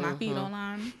sell my feet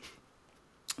online.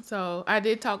 So I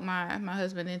did talk my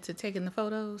husband into taking the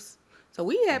photos. So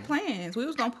we had plans. We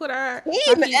was gonna put our my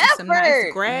Team feet in some nice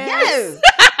effort. grass. Yes.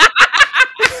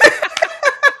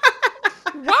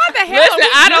 Why the hell? Listen, we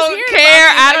I just don't hearing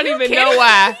care. about this? I Are don't you even kidding know me?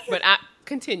 why. But I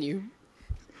continue.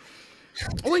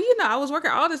 Well, you know, I was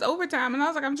working all this overtime, and I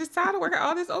was like, I'm just tired of working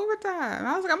all this overtime. And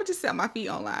I was like, I'm gonna just sell my feet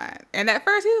online. And at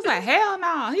first, he was like, hell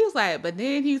no. He was like, but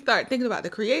then he started thinking about the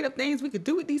creative things we could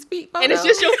do with these feet photos. And it's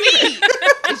just your feet.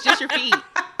 It's just your feet.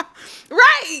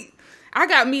 Right. I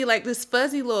got me like this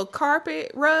fuzzy little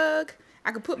carpet rug.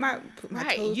 I could put my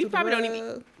Right. toes You through probably the don't even.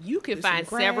 rug. You can There's some find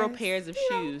several grass, pairs of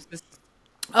you know. shoes.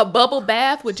 A bubble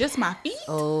bath with just my feet.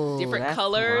 Oh, Different that's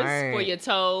colors smart. for your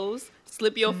toes.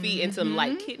 Slip your feet in some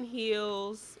like kitten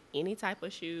heels, any type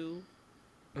of shoe.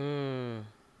 Mm.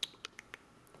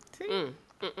 See?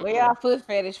 Where y'all foot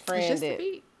fetish It's friend just the at?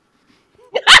 feet.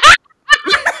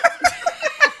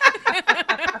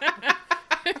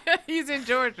 He's in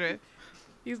Georgia.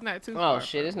 He's not too Oh far.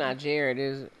 shit, it's not Jared,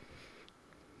 is it?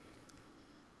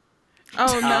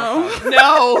 Oh no.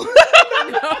 No.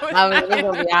 I mean, it's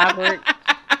gonna be awkward.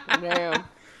 Damn.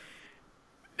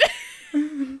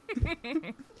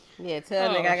 Yeah,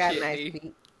 tell Oh, nigga I got shit, nice D.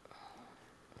 feet.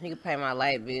 He can pay my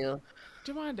light bill.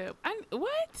 Jamonda,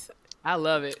 what? I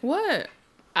love it. What?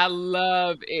 I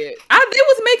love it. They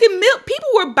was making milk. People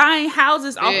were buying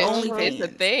houses off Bitch, OnlyFans. it's a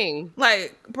thing.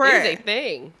 Like, It's bruh. a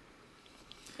thing.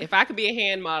 If I could be a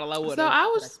hand model, I would. So I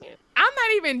was I'm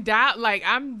not even doubt. Like,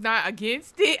 I'm not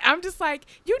against it. I'm just like,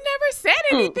 you never said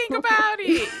anything about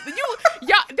it.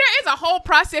 Y'all, there is a whole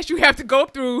process you have to go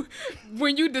through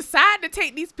when you decide to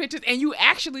take these pictures and you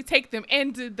actually take them.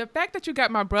 And the fact that you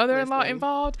got my brother-in-law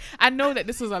involved, I know that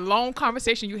this was a long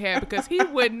conversation you had because he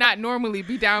would not normally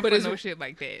be down for no shit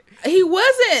like that. He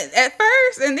wasn't at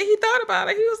first, and then he thought about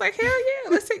it. He was like, hell yeah,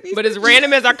 let's take these But pictures. as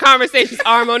random as our conversations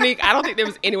are, Monique, I don't think there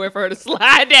was anywhere for her to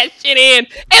slide that shit in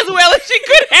as well as she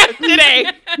could have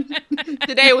today.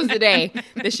 Today was the day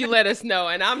that she let us know,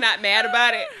 and I'm not mad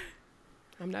about it.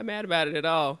 I'm not mad about it at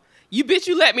all. You bitch,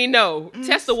 you let me know.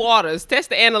 Test the waters, test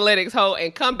the analytics, ho,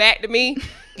 and come back to me.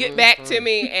 Get back to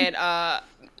me, and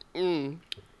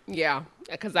yeah,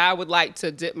 because I would like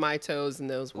to dip my toes in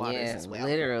those waters as well.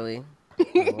 Literally.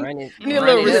 Need a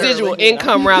little residual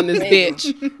income around this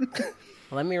bitch.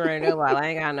 Let me run it up while I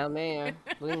ain't got no man.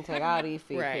 We can take all these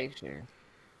feet Right. pictures.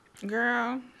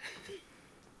 Girl.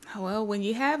 Well, when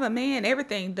you have a man,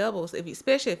 everything doubles.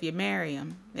 Especially if you marry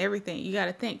him, everything you got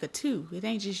to think of two. It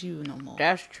ain't just you no more.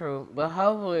 That's true. But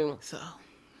hopefully, So,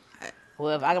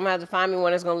 well, if I'm going to have to find me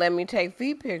one that's going to let me take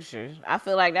feet pictures, I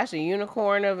feel like that's a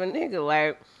unicorn of a nigga.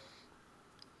 Like,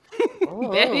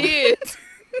 That is.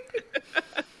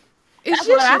 it's that's just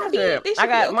what I your feet. said. They should I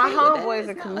got be my okay with that. homeboy's a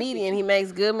It's not comedian. He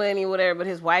makes good money, whatever, but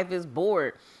his wife is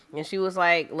bored. And she was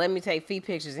like, let me take feet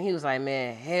pictures. And he was like,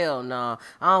 man, hell no.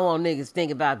 I don't want niggas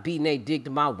thinking about beating their dick to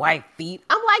my wife feet.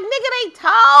 I'm like, nigga, they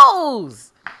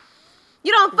toes.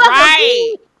 You don't fuck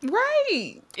Right. feet.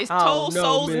 Right. It's Oh, toes, no,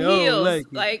 soles, man, and I don't heels.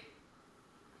 like it.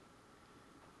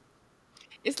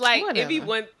 It's like Whatever.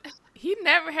 everyone. He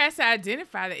never has to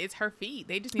identify that it's her feet.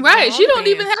 They just need Right. To She don't OnlyFans.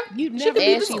 even have. You She never- can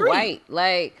be And she discreet. white.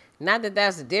 Like, not that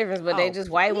that's the difference, but they Oh, just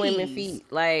white women please. feet.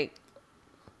 Like,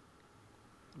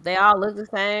 they all look the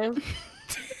same.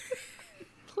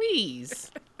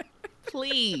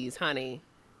 Please, honey.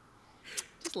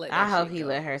 Just let I that hope shit he go.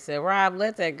 let her sell. Rob,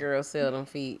 let that girl sell them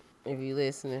feet if you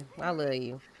listening. I love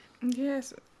you.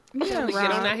 Yes. Yeah, Get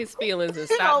on out Rob. his feelings and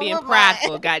He stop gonna being whoop my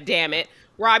prideful. God damn it,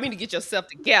 Rob, you need to get yourself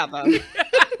together. Is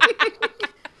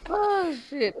Oh,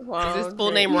 shit. his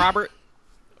full name Robert?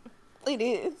 It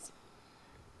is.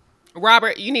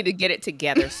 Robert, you need to get it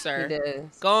together, He sir.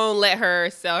 does. Go and let her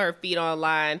sell her feet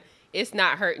online. It's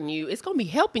not hurting you. It's gonna be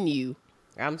helping you.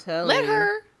 I'm telling Let you.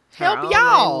 her help own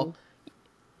y'all. lady.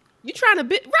 You trying to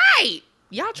build right?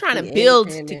 Y'all trying to Be build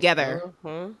independent. together.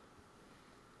 Mhm.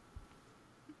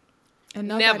 And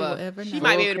nobody Never. will ever She know.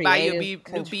 might be Full able to buy you a creative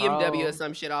new BMW or control.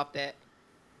 some shit off that.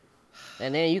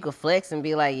 And then you could flex and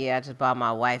be like, yeah, I just bought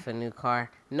my wife a new car.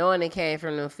 Knowing it came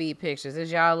from them feet pictures.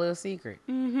 It's y'all little secret.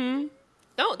 Mm-hmm.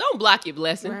 Don't block your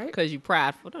blessing Right. because you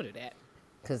prideful. Don't do that.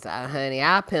 Because, honey,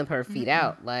 I'll pimp her feet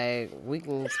out. Like, we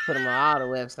can put them on all the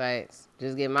websites.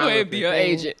 Just get my Go ahead little and be your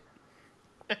thing. agent.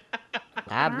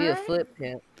 I'll be a Alright. foot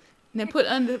pimp. And then put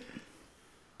under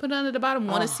the bottom.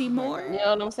 Want to see more? You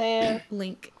know what I'm saying?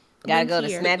 Link. Gotta Link go to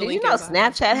here. Snap. Did you link know is on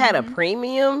there. Snapchat had a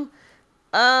premium?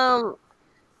 Yes.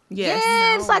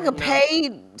 Yeah, it's like a No.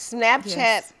 paid Snapchat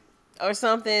Yes. or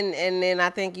something. And then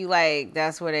I think you like,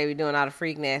 that's where they be doing all the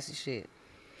freak nasty shit.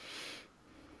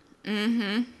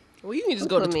 Well, you can just Who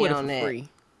go to put me Twitter on for that? free.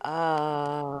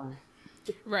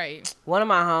 Right. One of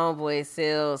my homeboys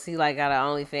sells, he like got an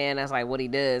OnlyFans, that's like what he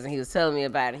does. And he was telling me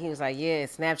about it. He was like, yeah,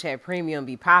 Snapchat premium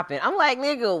be popping. I'm like,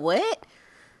 nigga, what?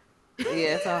 Yeah,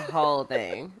 it's a whole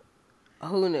thing.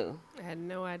 Who knew? I had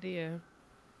no idea.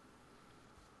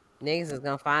 Niggas is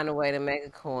gonna find a way to make a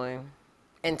coin.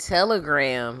 And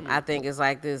Telegram, I think is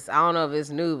like this. I don't know if it's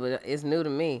new, but it's new to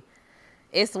me.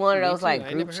 It's one of Me those too. like I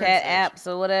ain't group never chat heard apps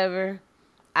or whatever.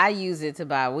 I use it to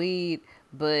buy weed,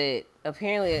 but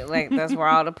apparently like that's where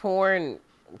all the porn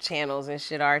channels and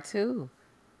shit are too.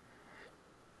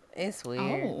 It's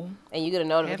weird. Oh. And you get a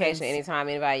notification Heavens. anytime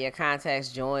anybody in your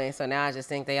contacts join. So now I just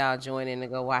think they all join in to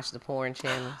go watch the porn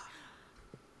channels.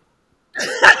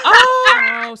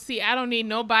 Oh, see, I don't need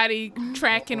nobody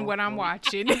tracking what I'm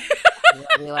watching.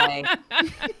 Be like,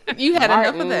 You had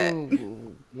enough of that.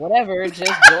 Martin, whatever,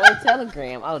 just join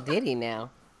Telegram. Oh, did he now?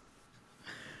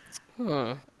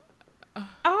 Oh,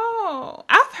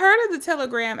 I've heard of the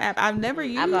Telegram app. I've never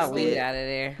used I bought weed it. out of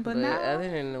there. But But now- other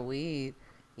than the weed,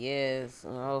 yes, a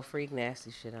whole freak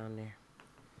nasty shit on there.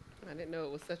 I didn't know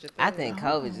it was such a thing. I think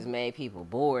COVID just made people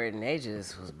bored, and they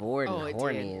just was bored Oh, and it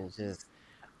horny did. and just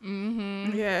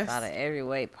Yes. thought of every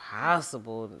way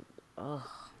possible. Ugh.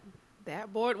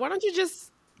 that bored. Why don't you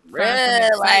just Bruh,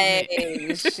 like,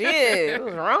 shit,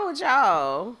 what's wrong with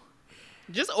y'all?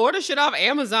 order shit off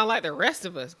Amazon like the rest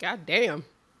of us? God damn.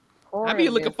 Porn be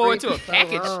been looking forward free to a for so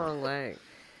package. long, like,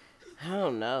 I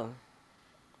don't know.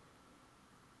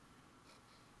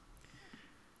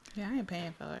 Yeah, I ain't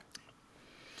paying for it.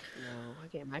 No, I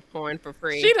get my porn for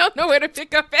free. She don't know where to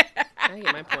pick up at. I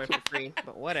get my porn for free,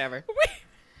 but whatever.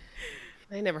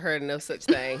 I ain't never heard of no such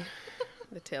thing.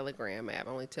 The Telegram app.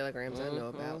 Only Telegrams I know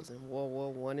about was in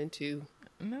World War I and II.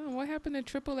 No, what happened to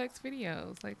Triple X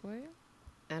videos? Like what?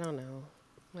 I don't know.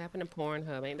 What happened to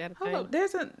Pornhub? Ain't that a Hold thing?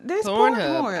 up, there's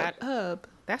Pornhub. Pornhub.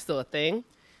 That's still a thing.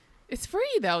 It's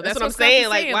free though. That's what I'm Scott was saying.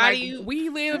 Like, why do you? We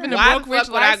live in a Why the broke rich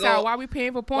fuck would I lifestyle. go- Why we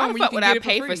paying for porn Why when the you fuck can would get I it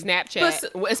pay for for free?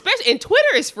 Snapchat? Especially, and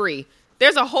Twitter is free.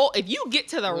 There's a whole. If you get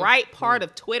to the right part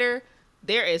of Twitter,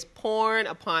 there is porn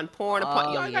upon porn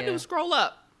upon. Oh, All you gotta do yeah. is scroll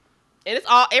up, and it's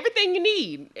all everything you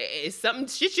need. It's something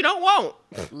shit you don't want,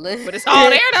 but it's all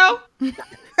there though.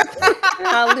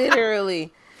 No,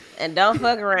 literally. And don't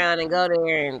fuck around and go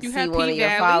there and You see have one of your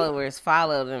P-Valley? followers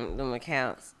follow them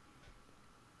accounts.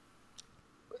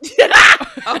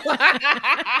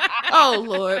 Oh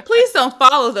Lord, please don't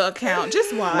follow the account.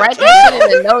 Just watch. Write that shit in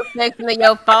the note section of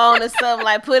your phone or something.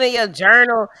 Like put in your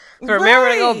journal to remember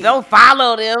to go. Right. Don't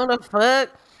follow them. The fuck.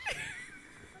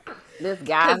 This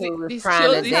guy who was These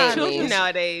trying to these date children me.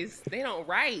 nowadays, they don't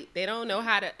write. They don't know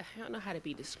how to. They don't know how to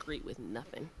be discreet with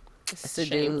nothing. It's a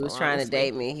dude who was trying to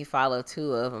date me. He followed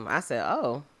 2 of them. I said,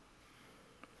 "Oh,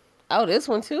 this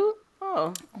one too?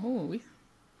 Oh, Oh,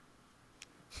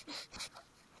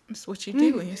 that's what you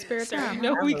do in your spare Sir, time. you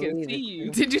know I we can believe see it.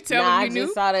 you. Did you tell nah, I him you just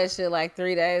knew? saw that shit like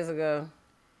 3 days ago.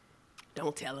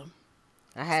 Don't tell them.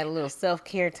 I had a little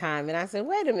self-care time, and I said,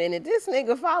 wait a minute, this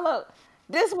nigga followed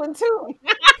this one too."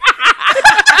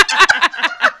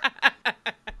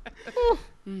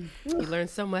 You learn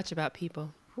so much about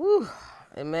people. Whew.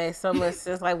 It made so much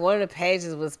sense. Like one of the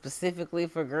pages was specifically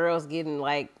for girls getting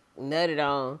like nutted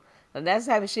on. But that's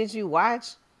the type of shit you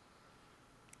watch.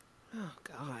 Oh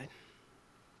God.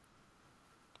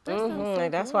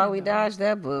 Like, that's why we dodged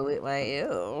that bullet. Like,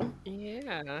 ew.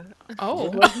 Yeah. Oh,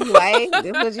 This what you like?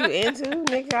 This what you into?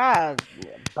 Nigga, I'll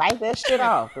bite that shit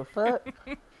off. The fuck?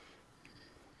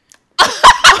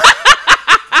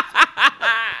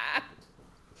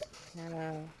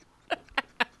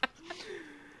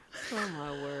 Oh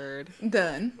my word.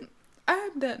 Done.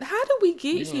 I'm done. How do we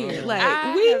get here? Like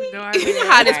I we have no idea. You know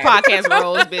how this podcast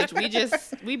rolls,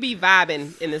 bitch. We be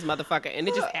vibing in this motherfucker, and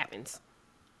it just happens.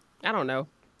 I don't know.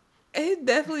 It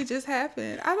definitely just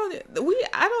happened. I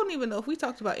don't even know if we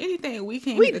talked about anything we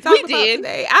came We- here to talk we about did.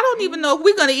 today. I don't even know if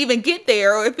we're gonna even get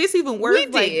there or if it's even worth We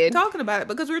like did. talking about it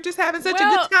because we're just having such a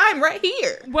Well- good time right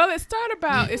here. Well, it started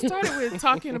with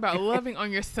talking about loving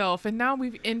on yourself, and now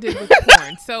we've ended with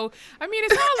porn. So, I mean,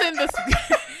 it's all in the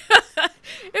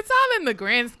it's all in the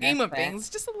grand scheme That's of things.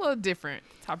 Just a little different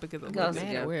topic of the Goes little bit.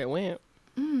 together. Where it went.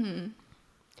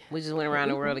 We just went around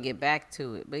the world to get back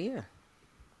to it. But yeah.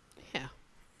 Yeah.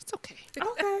 It's okay.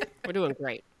 Okay. We're doing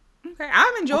great. Okay.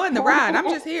 I'm enjoying the ride. I'm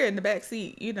just here in the back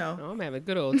seat, you know. Oh, I'm having a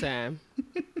good old time.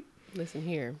 Listen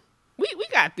here. We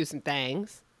got through some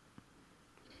things.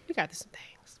 We got through some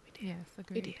things. We did. Yes, We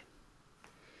agreed.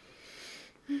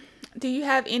 did. Do you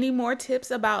have any more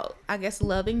tips about, I guess,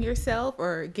 loving yourself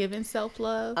or giving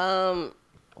self-love?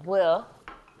 Well,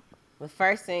 the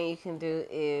first thing you can do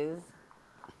is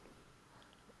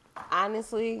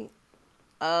honestly,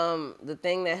 the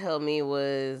thing that helped me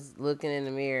was looking in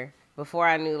the mirror. Before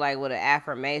I knew like what an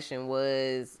affirmation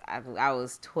was, I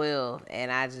was 12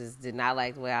 and I just did not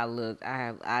like the way I looked.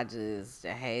 I just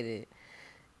hated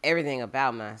everything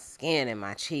about my skin and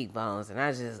my cheekbones, and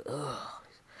I just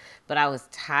But I was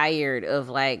tired of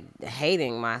like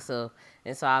hating myself,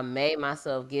 and so I made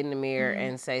myself get in the mirror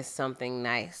and say something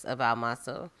nice about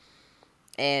myself.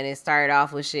 And it started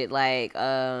off with shit like,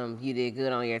 you did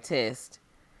good on your test,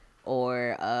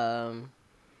 or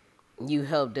you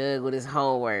helped Doug with his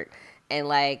homework. And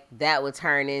like that would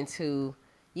turn into,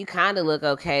 you kind of look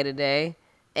okay today.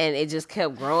 And it just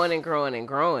kept growing and growing and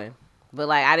growing. But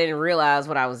like I didn't realize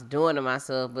what I was doing to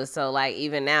myself. But so like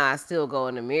even now I still go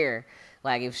in the mirror.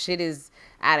 Like if shit is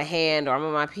out of hand or I'm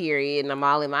on my period and I'm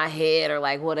all in my head or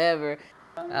like whatever.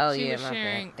 Oh She yeah, was my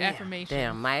sharing bad. Damn, affirmations.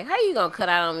 Damn, Mike, how you gonna cut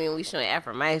out on me when we showing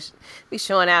affirmation? We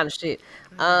showing out and shit.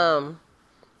 But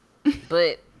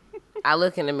I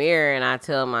look in the mirror and I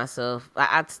tell myself,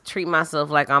 I treat myself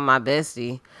like I'm my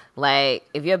bestie. Like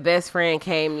if your best friend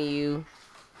came to you,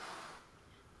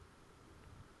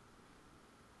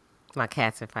 my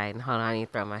cats are fighting. Hold on, I need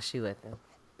to throw my shoe at them.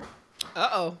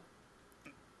 Uh-oh.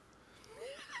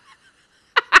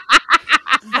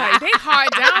 Like, they hard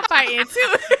down fighting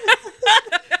too.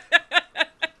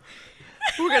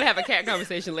 We're going to have a cat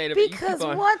conversation later, but you Because keep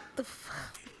on. what the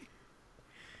fuck?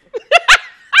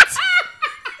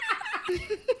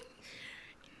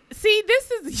 See,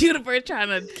 this is the universe trying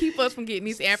to keep us from getting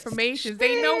these affirmations.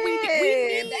 They know we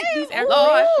need these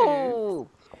affirmations.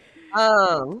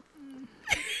 Oh.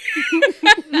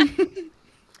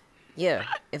 Yeah,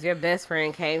 if your best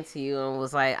friend came to you and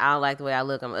was like, I don't like the way I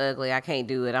look, I'm ugly, I can't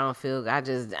do it, I don't feel,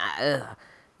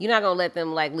 you're not gonna let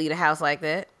them like leave the house like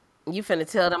that. You finna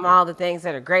tell them all the things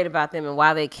that are great about them and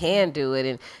why they can do it.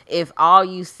 And if all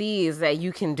you see is that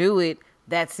you can do it,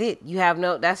 that's it. You have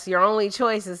no, that's your only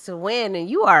choice is to win. And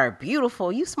you are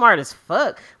beautiful. You smart as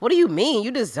fuck. What do you mean? You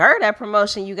deserve that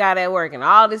promotion you got at work and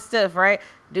all this stuff, right?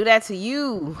 Do that to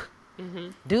you.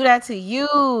 Do that to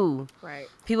you. Right.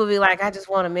 People be like, I just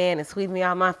want a man to sweep me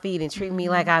off my feet and treat me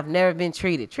like I've never been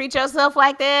treated. Treat yourself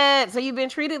like that. So you've been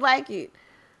treated like it.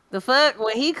 The fuck?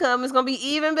 When he comes, it's going to be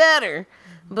even better.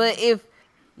 But if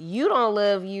you don't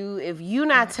love you, if you're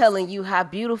not telling you how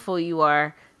beautiful you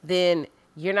are, then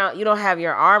you don't have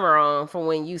your armor on for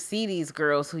when you see these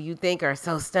girls who you think are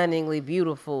so stunningly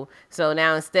beautiful. So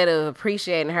now instead of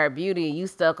appreciating her beauty, you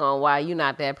stuck on why you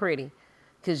not that pretty.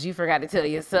 Because you forgot to tell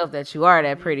yourself that you are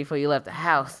that pretty before you left the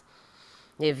house.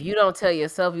 If you don't tell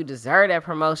yourself you deserve that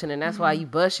promotion, and that's why you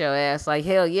bust your ass like,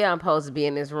 hell yeah, I'm supposed to be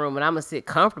in this room and I'm going to sit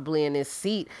comfortably in this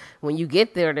seat. When you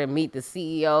get there to meet the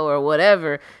CEO or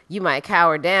whatever, you might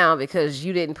cower down because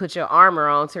you didn't put your armor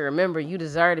on to remember you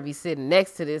deserve to be sitting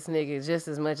next to this nigga just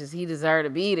as much as he deserved to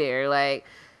be there. Like,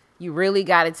 you really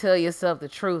got to tell yourself the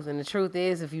truth. And the truth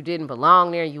is, if you didn't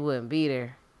belong there, you wouldn't be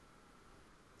there.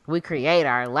 We create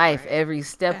our life every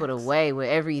step of the way with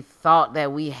every thought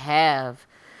that we have.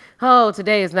 Oh,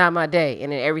 today is not my day.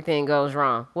 And then everything goes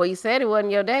wrong. Well, you said it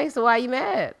wasn't your day, so why you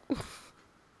mad?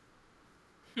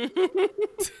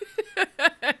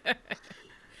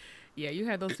 Yeah, you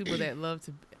have those people that love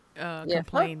to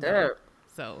complain. Fuck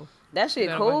so that shit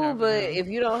cool, but if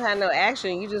you don't have no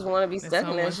action, you just want to be stuck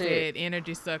in that shit.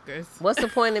 Energy suckers. What's the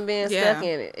point in being stuck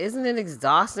in it? Isn't it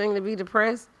exhausting to be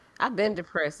depressed? I've been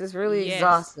depressed. It's really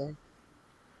exhausting.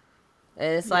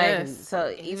 And it's like,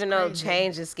 so even though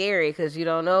change is scary because you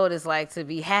don't know what it's like to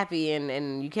be happy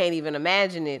and you can't even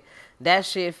imagine it, that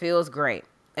shit feels great.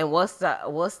 And what's the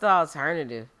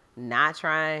alternative? Not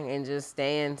trying and just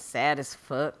staying sad as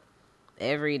fuck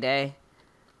every day.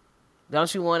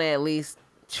 Don't you want to at least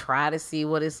try to see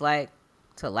what it's like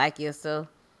to like yourself?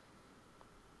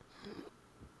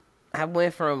 I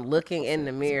went from looking in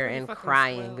the mirror and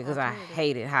crying because I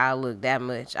hated how I looked that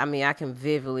much. I mean, I can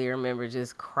vividly remember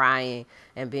just crying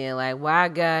and being like, why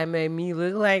God made me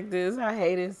look like this? I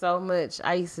hate it so much.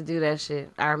 I used to do that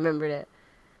shit. I remember that.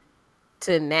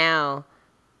 To now,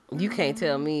 you can't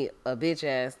tell me a bitch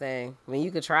ass thing. I mean,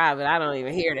 you could try, but I don't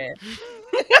even hear that.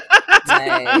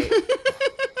 Like,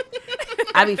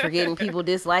 I be forgetting people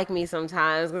dislike me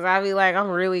sometimes because I be like, I'm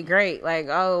really great. Like,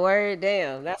 oh, word,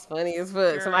 damn, that's funny as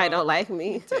fuck. Girl, somebody don't like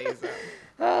me.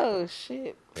 Oh,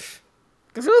 shit.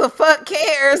 Because who the fuck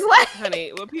cares? Like,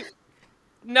 honey,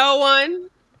 no one.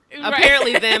 Right.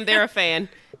 Apparently they're a fan.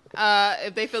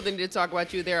 If they feel they need to talk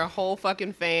about you, they're a whole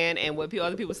fucking fan. And what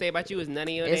other people say about you is none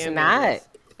of your damn business. It's not.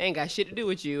 Ain't got shit to do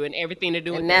with you and everything to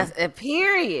do with them. And that's a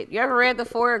period. You ever read the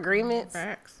 4 Agreements?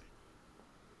 Facts.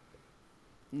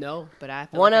 No, but I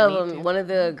feel one of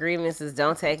the agreements is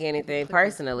don't take anything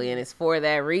personally, and it's for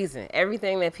that reason.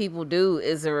 Everything that people do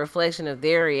is a reflection of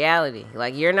their reality.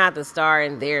 Like, you're not the star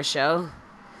in their show.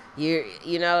 You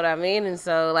know what I mean? And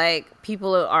so, like,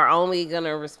 people are only going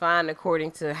to respond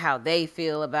according to how they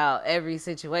feel about every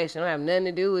situation. It don't have nothing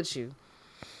to do with you.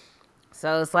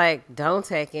 So it's like, don't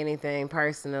take anything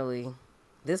personally.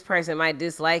 This person might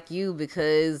dislike you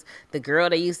because the girl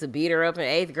that used to beat her up in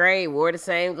 8th grade wore the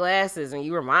same glasses and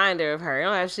you remind her of her. It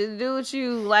don't have shit to do with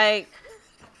you. Like,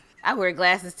 I wear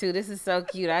glasses too. This is so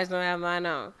cute. I just don't have mine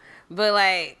on. But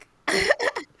like,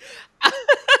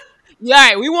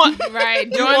 yeah, we want join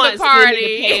the party. To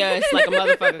pay us like a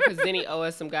motherfucker because then he owe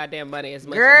us some goddamn money as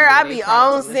much. Girl, I be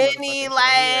on Zenny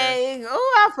like,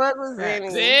 oh, I fuck with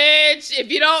Zenny. Bitch,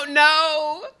 if you don't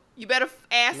know, you better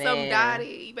ask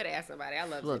somebody. You better ask somebody. I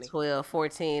love Zenny.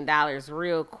 $12, $14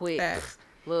 real quick.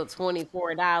 Little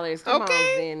 $24. Come on,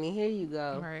 Zenny. Here you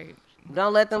go. Right.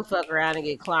 Don't let them fuck around and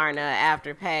get Klarna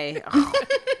after pay.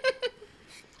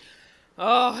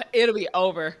 Oh, it'll be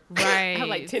over. Right. I have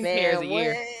like 10 pairs a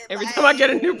year. Every time I get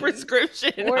a new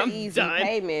prescription, I'm easy done.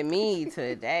 Payment me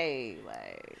today.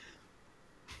 Like.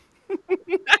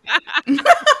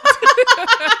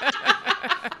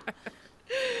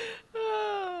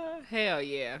 Hell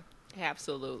yeah.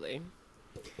 Absolutely.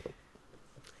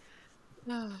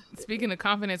 Speaking of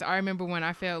confidence, I remember when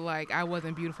I felt like I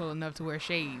wasn't beautiful enough to wear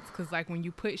shades. Because, like, when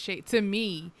you put shades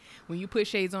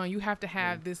on, you have to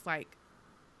have this, like,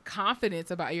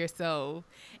 confidence about yourself.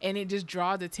 And it just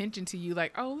draws attention to you.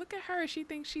 Like, oh, look at her. She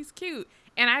thinks she's cute.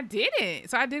 And I didn't.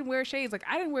 So I didn't wear shades. Like,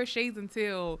 I didn't wear shades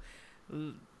until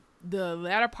the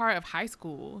latter part of high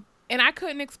school. And I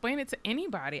couldn't explain it to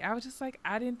anybody. I was just like,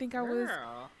 I didn't think I was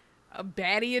a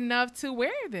baddie enough to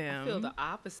wear them. I feel the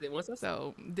opposite.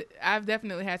 So I've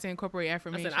definitely had to incorporate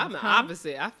affirmations. I'm the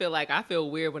opposite. I feel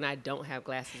weird when I don't have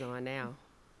glasses on now.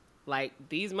 Like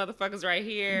these motherfuckers right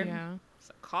here. Yeah. It's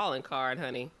a calling card,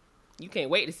 honey. You can't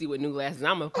wait to see what new glasses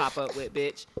I'm gonna pop up with,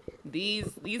 bitch. These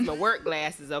my work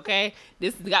glasses, okay?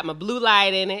 This has got my blue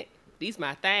light in it. These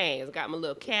my things. Got my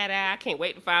little cat eye. I can't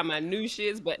wait to find my new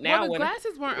shits. But now the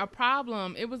glasses weren't a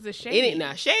problem. It was the shades. It ain't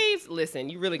now shades. Listen,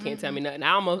 you really can't tell me nothing.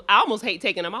 I almost hate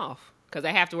taking them off because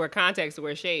I have to wear contacts to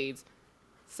wear shades.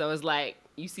 So it's like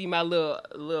you see my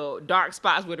little dark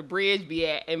spots where the bridge be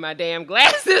at in my damn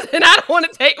glasses, and I don't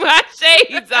want to take my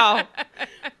shades off.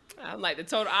 I'm like the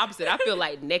total opposite. I feel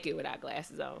like naked without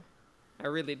glasses on. I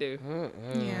really do.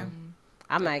 Yeah.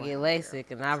 I might get LASIK,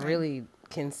 and I really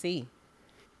can see.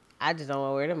 I just don't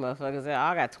want to wear them motherfuckers.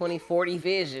 I got 20/40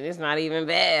 vision. It's not even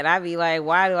bad. I be like,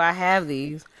 why do I have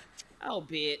these? Oh,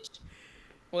 bitch.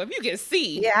 Well, if you can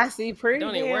see. Yeah, I see pretty.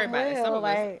 Don't even worry about it. Some of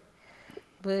us.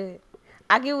 But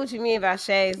I get what you mean about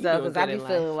shades, though, because I be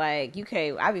feeling like you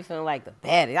can't. I be feeling like the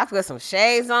baddie. I put some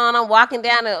shades on. I'm walking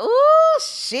down the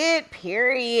shit.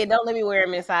 Period. Don't let me wear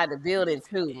them inside the building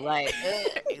too. Like,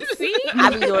 see, I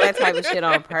be doing that type of shit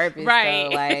on purpose. Right.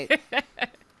 So, like,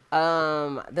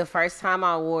 the first time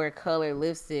I wore colored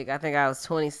lipstick, I think I was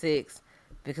 26.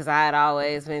 Because I had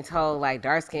always been told, like,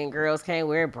 dark-skinned girls can't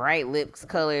wear bright lips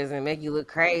colors and make you look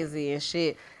crazy and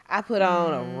shit. I put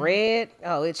on a red.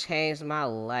 Oh, it changed my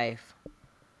life.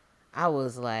 I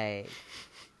was like,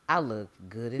 I looked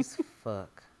good as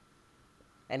fuck.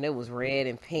 And it was red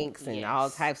and pinks and all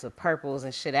types of purples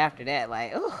and shit after that.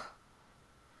 Like, ugh.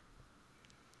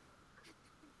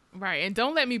 Right, and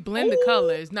don't let me blend the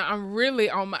colors. Now I'm really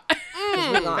on my.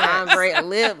 We're gonna ombre a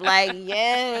lip like,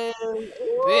 yes.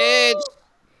 Bitch.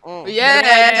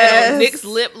 Yes. NYX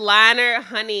lip liner,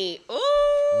 honey.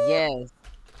 Ooh. Yes.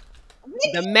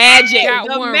 The magic. Got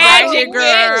The one magic, right here,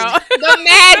 girl. bitch. The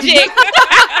magic.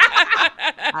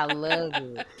 I love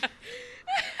it.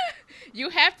 You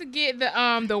have to get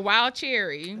the wild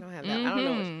cherry. I don't have that. I don't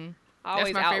know. I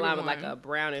always my favorite outline with like one. a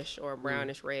brownish or a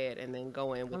brownish red and then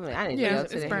go in with I need to Yeah, go to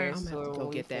it's the brown. hair I'm gonna store. have to go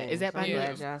when get we that. finish. Is that by I'm you?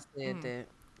 glad y'all said that.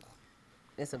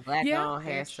 It's a black Yeah. owned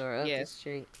hair store up the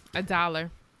street. $1.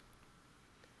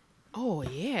 Oh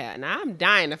yeah. Now I'm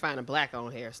dying to find a black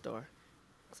owned hair store.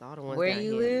 Cause all the ones Where down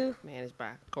you here live? managed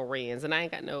by Koreans, and I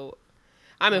ain't got no.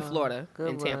 I'm in Florida,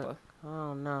 in Tampa.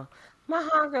 Oh no, my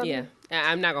homegirl. Yeah,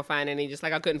 I'm not gonna find any. Just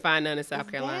like I couldn't find none in South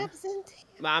Carolina. Dabs in Tampa.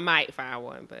 But I might find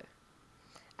one, but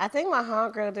I think my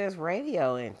homegirl does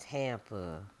radio in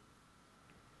Tampa.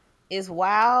 It's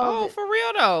wild. oh, for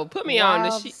real though, put me on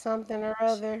the sheet. Something or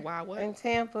other. Wild what? In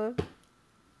Tampa.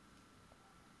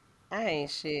 I ain't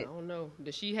I shit. don't know.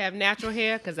 Does she have natural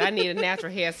hair? Cause I need a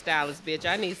natural hairstylist, bitch.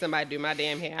 I need somebody to do my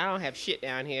damn hair. I don't have shit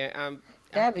down here.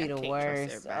 That'd be I the can't trust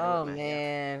worst. everybody Oh with my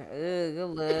hair. man. Ugh, good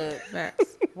luck.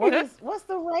 What's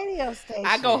the radio station?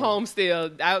 I go home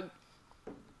still. I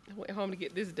went home to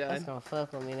get this done. That's gonna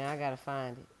fuck with me now. I gotta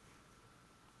find it.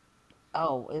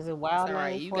 Oh, is it Wild? All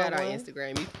right, you got our 94.1?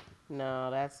 Instagram. No,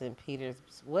 that's in Peters.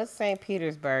 What's St.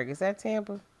 Petersburg? Is that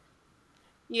Tampa?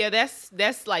 Yeah,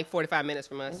 that's like 45 minutes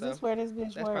from us. Is So this where this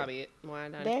bitch that's works? probably it. Why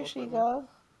not? There she go.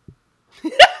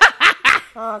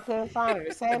 Oh, I couldn't find her.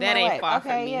 Say That ain't far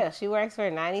from Okay, me. yeah, she works for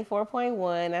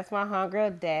 94.1. That's my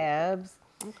homegirl Dabs.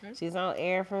 Okay. She's on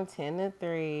air from 10 to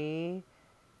 3.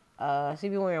 She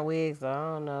be wearing wigs, though.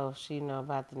 I don't know if she know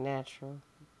about the natural.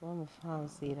 Let me find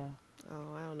see though.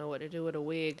 Oh, I don't know what to do with a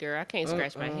wig, girl. I can't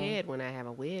scratch my head when I have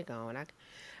a wig on.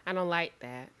 I don't like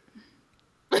that.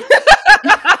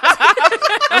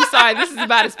 I'm sorry. This is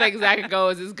about as fake as I could go.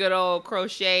 Is this good old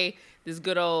crochet? This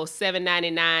good old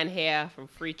 $7.99 hair from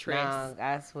Free Tress. No,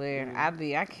 I swear. I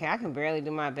can barely do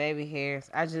my baby hairs.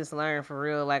 I just learned for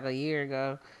real like a year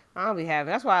ago. I don't be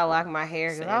having. That's why I lock my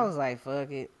hair because I Same. was like, fuck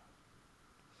it.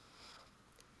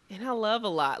 And I love a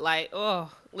lot. Like,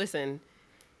 oh, listen,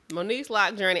 Monique's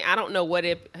lock journey. I don't know what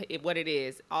it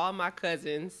is. All my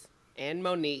cousins and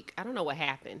Monique. I don't know what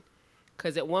happened,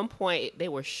 because at one point they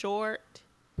were short,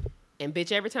 and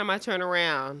bitch, every time I turn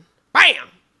around, bam,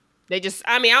 they just.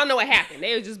 I mean, I don't know what happened.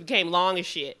 They just became long as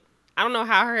shit. I don't know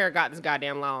how her hair got this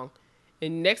goddamn long.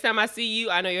 And next time I see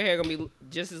you, I know your hair gonna be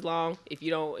just as long. If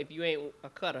you ain't a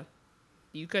cutter,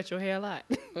 you cut your hair a lot.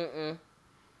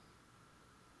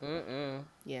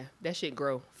 Yeah, that shit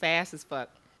grow fast as fuck.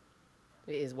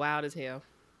 It is wild as hell.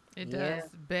 It Yeah. does.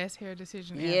 Best hair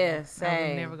decision ever. Yeah, I same.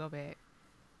 would never go back.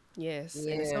 Yes, and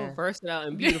it's so Yeah. versatile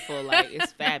and beautiful. Like,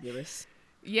 it's fabulous.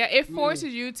 Yeah, it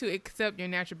forces you to accept your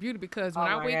natural beauty because when Oh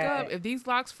I my wake God. up, if these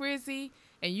locks frizzy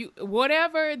And you,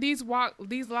 whatever these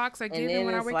locks are And giving then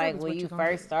when I it's wake like up, is when what you you're gonna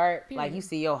first get. start, like Period. you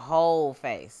see your whole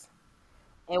face.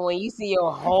 And when you see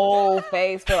your whole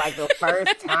face for like the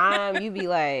first time, you be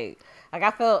like I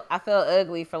felt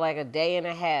ugly for like a day and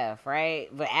a half, right?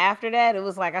 But after that, it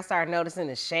was like I started noticing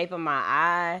the shape of my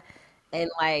eye and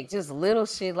like just little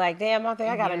shit like, damn, I think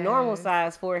I got a normal Yes.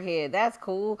 size forehead. That's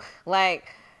cool. Like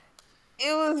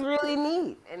it was really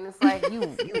neat. And it's like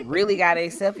you really gotta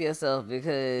accept yourself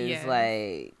because Yes.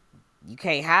 like you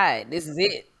can't hide. This is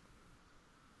it.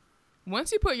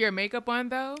 Once you put your makeup on,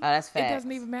 though, That's it facts.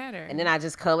 doesn't even matter. And then I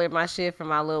just colored my shit for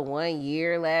my little 1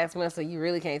 year last month, so you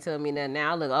really can't tell me nothing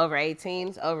now. I look over 18.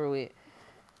 It's over with.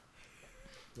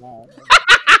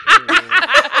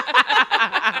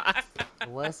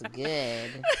 What's good?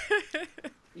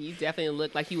 You definitely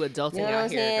look like you adulting You know what I'm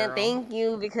out here, saying? girl. Thank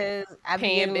you, because I be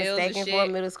Paying getting bills and mistaken for a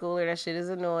shit. middle schooler. That shit is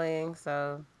annoying.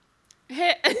 So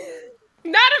Not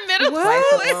a middle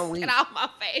What? Twice in schooler. 1 week. Get off my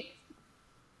face.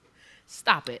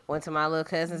 Stop it. went to my little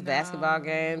cousin's basketball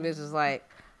game. Bitch was like,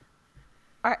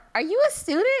 "Are you a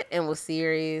student?" And was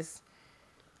serious.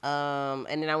 And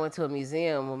then I went to a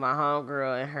museum with my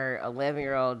homegirl and her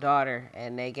 11-year-old daughter,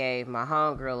 and they gave my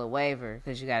homegirl a waiver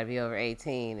because you got to be over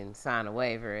 18 and sign a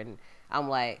waiver. And I'm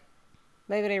like,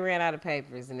 maybe they ran out of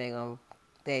papers and they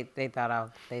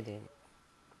thought they didn't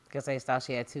because they thought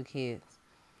she had 2 kids.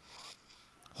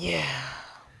 Yeah,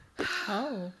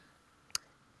 Oh.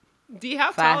 D, how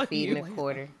tall 5 are feet you? and a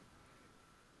quarter.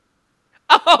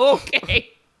 Oh, okay.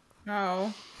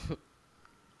 Oh.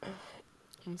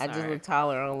 I'm I just sorry. look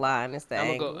taller online. It's the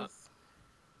I'ma go angles.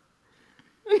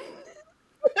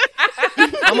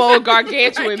 I'm old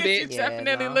gargantuan, You bitch. Yeah,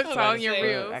 definitely no. look I'm tall about in to your say,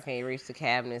 reels. I can't reach the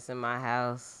cabinets in my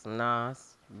house. Nah,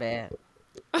 it's bad.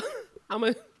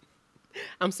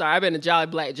 I'm sorry. I've been a Jolly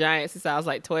Black Giant since I was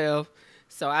like 12,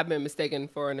 so I've been mistaken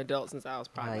for an adult since I was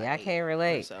probably. Oh, like yeah, I 8 can't or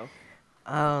relate. So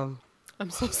Um, I'm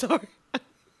so sorry.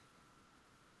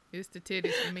 It's the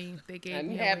titties for me. They gave didn't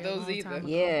me have away a those long either. time ago.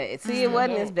 yeah. See, it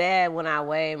wasn't as bad when I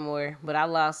weighed more, but I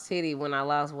lost titty when I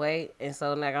lost weight, and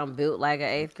so like I'm built like an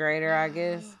 8th grader, I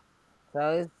guess.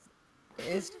 So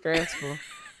it's stressful.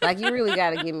 Like you really got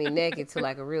to get me naked to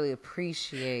like really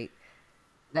appreciate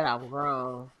that I'm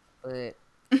grown. But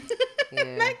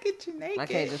yeah, Not get you naked. I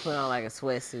can't just put on like a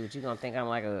sweatsuit. You gonna think I'm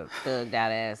like a thugged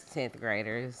out ass 10th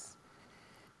grader. It's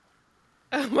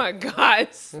Oh my God!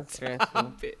 stressful.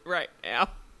 Stop it right now.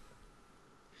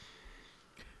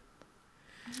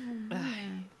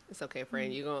 It's okay,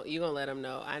 friend. You gonna let them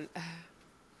know.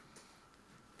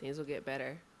 Things will get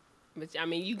better. But I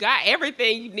mean, you got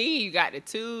everything you need. You got the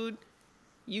tube.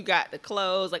 You got the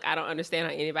clothes. Like I don't understand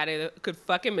how anybody could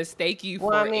fucking mistake you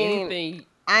Well, for I mean, anything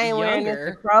I ain't wearing this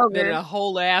younger to Kroger. than a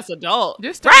whole ass adult.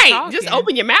 Just start right. Just talking.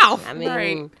 open your mouth. I mean,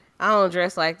 Right. I don't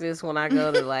dress like this when I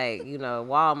go to like,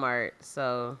 Walmart.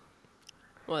 So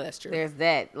Well, that's true. there's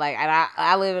that. Like, and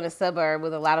I live in a suburb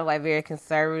with a lot of like very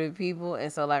conservative people.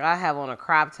 And so like I have on a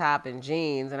crop top and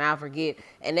jeans and I'll forget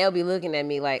and they'll be looking at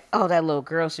me like, oh, that little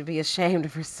girl should be ashamed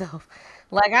of herself.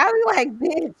 Like, I'll be like,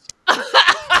 bitch,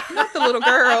 Not the little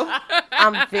girl.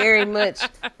 I'm very much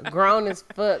grown as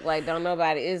fuck. Like, don't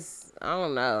nobody, I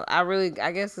don't know. I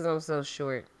guess because I'm so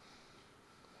short.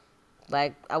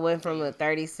 Like, I went from a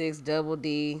 36 double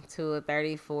D to a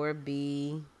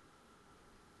 34B.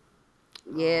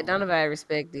 Yeah, don't nobody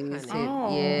respect these titties.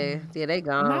 Oh. Yeah, they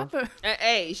gone. Not the.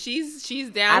 Hey, she's I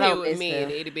down here don't with miss me them. in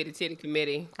the itty bitty titty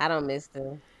committee. I don't miss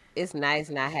them. It's nice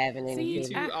not having any See, You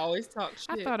titties. two always talk shit.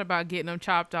 I thought about getting them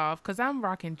chopped off because I'm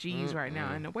rocking G's right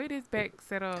now, and the way this back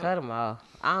set up, Cut them off.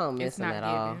 I don't miss it's them not at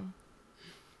all. giving.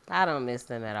 I don't miss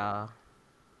them at all.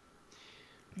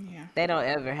 Yeah. They don't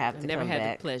ever have I've to never come had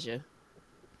back. the pleasure.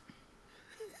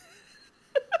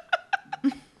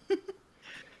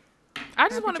 I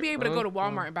just want to be able to go to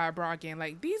Walmart and buy a bra again.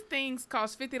 Like these things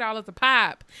cost $50 a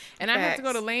pop, and I have to go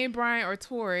to Facts. Lane Bryant or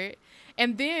Torrid,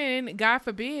 and then God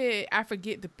forbid I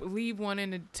forget to leave one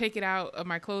in to take it out of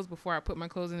my clothes before I put my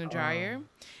clothes in the dryer,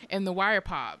 and the wire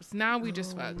pops. Now we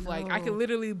just fucked. Like I could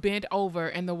literally bend over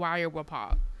and the wire will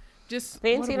pop. Just what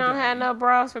are Fenty we don't have doing? no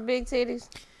bras for big titties.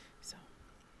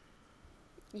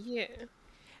 Yeah.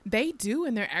 They do,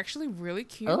 and they're actually really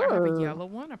cute. I have a Ooh. yellow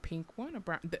one, a pink one, a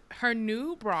brown. Her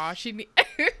new bra,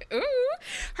 ooh,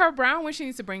 her brown one she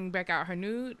needs to bring back out her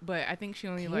nude, but I think she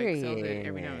only like sells it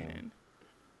every now and Period.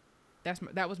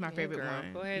 then. That was my favorite girl,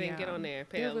 one. Go ahead and get Yeah. on there.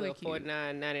 Pay They're a really little cute.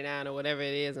 $49.99 or whatever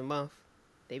it is a month.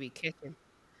 They be kicking.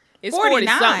 It's 40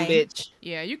 $49? something, bitch.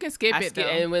 Yeah, you can skip I it skip,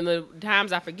 though. and when the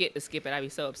times I forget to skip it, I be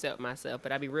so upset with myself.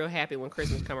 But I be real happy when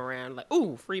Christmas come around, like,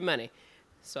 ooh, free money.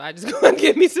 So I just go and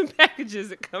get me some packages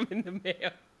that come in the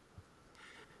mail.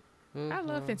 I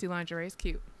love Fenty lingerie. It's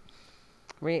cute.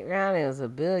 Rihanna is a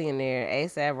billionaire.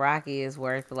 ASAP Rocky is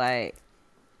worth like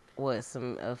what,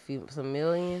 some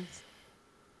millions.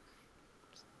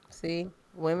 See,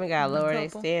 women gotta lower their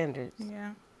couple. standards.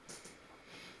 Yeah.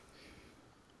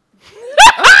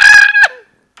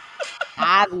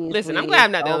 Obviously, Listen, I'm glad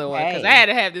I'm not the only one, because okay. I had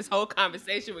to have this whole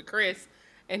conversation with Chris,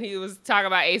 and he was talking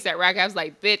about ASAP Rocky. I was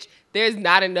like, bitch, there's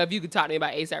not enough you could talk to me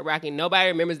about ASAP Rocky. Nobody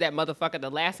remembers that motherfucker. The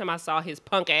last time I saw his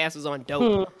punk ass was on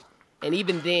Dope. And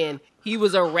even then, he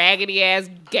was a raggedy ass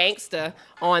gangster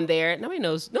on there.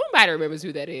 Nobody remembers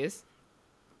who that is.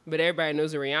 But everybody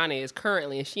knows who Rihanna is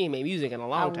currently, and she ain't made music in a I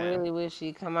long time. really wish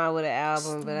she'd come out with an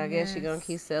album, but I guess she's gonna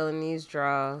keep selling these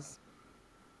draws.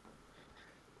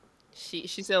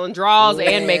 She's selling draws Yeah,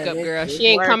 and makeup, it's- girl. it's She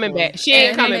ain't coming working. back. She ain't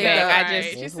And coming makeup, back. Right. She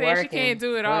It's said she working. can't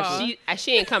do it all.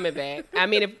 She ain't coming back. I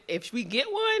mean, if we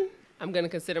get one, I'm gonna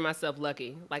consider myself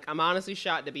lucky. Like, I'm honestly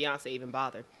shocked that Beyonce even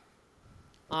bothered.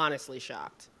 Honestly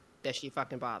shocked that she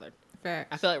fucking bothered. Facts.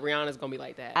 I feel like Rihanna's gonna be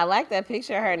like that. I like that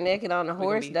picture of her naked on the gonna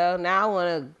horse, be- though. Now I want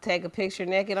to take a picture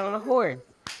naked on a horse.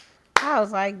 I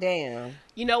was like, damn.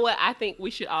 You know what? I think we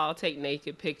should all take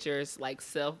naked pictures, like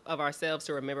of ourselves,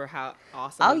 to remember how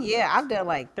awesome. Oh, we yeah, looked I've done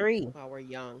like 3. while we're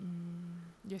young.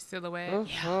 Your silhouette.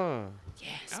 Mhm.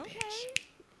 Yes, Okay.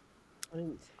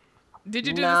 bitch. Did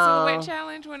you do No. the silhouette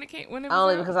challenge when it was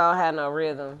Only out? because I don't have no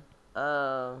rhythm.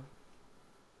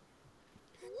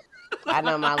 I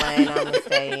know my lane. I'm gonna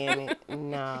stay in it.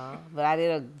 No, but I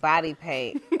did a body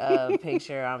paint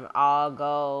picture. I'm all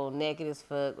gold, naked as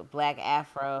fuck, with black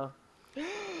afro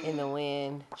in the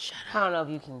wind. I don't know if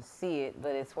you can see it,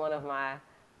 but it's one of my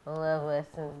love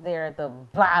lessons there at the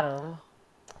bottom.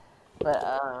 But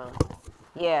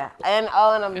yeah, and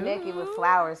I'm naked with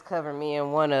flowers covering me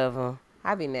in one of them.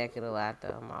 I be naked a lot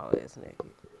though. I'm always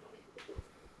naked.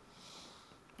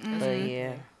 But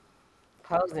yeah.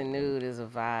 Posing nude is a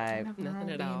vibe. Nothing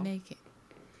at all. Naked.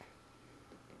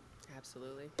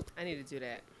 Absolutely. I need to do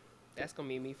that. That's gonna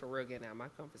be me for real, getting out of my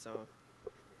comfort zone.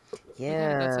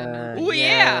 Yeah. Ooh,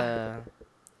 yeah.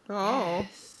 Oh.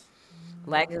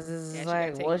 Like, it's Yeah, you like,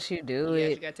 gotta take- once you do Yeah, it,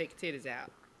 you gotta take your titties out.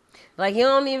 like, you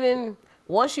don't even,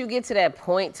 once you get to that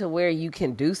point to where you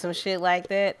can do some shit like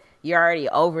that, you're already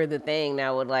over the thing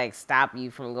that would, like, stop you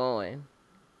from going.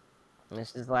 And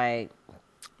it's just like,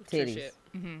 True titties. shit.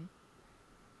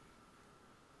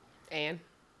 And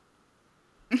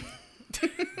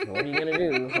What are you gonna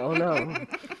do? Oh, no.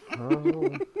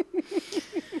 Oh.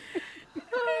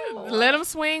 Let them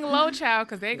swing low, child,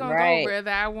 because they going to Right. go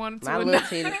whether I want My to or little not.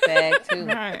 titty sag, too.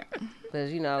 Right.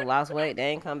 Because, lost weight, they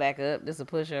ain't come back up. This a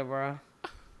push-up, bro.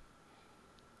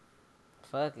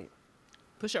 Fuck it.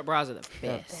 push-up bras are the The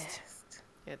best. best.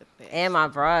 They're the best. And my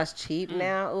bra's cheap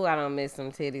now. Ooh, I don't miss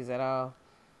some titties at all.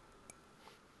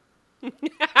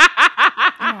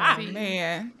 Oh,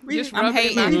 man. Just I'm rub it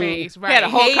in my hating. face. I had a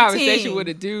Right. whole Hating. conversation with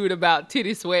a dude about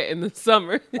titty sweat in the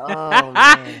summer. Oh,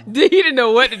 man. He didn't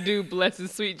know what to do, bless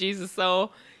his sweet Jesus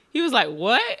soul. He was like,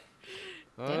 what?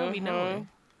 They don't be knowing.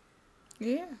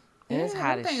 Yeah. And it's Yeah,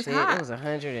 hot them as things shit. hot. It was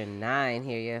 109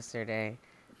 here yesterday.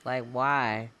 Like,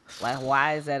 why? Like,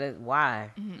 why is that? Why?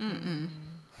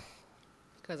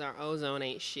 Because our ozone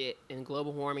ain't shit and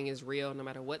global warming is real no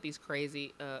matter what these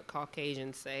crazy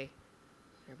Caucasians say.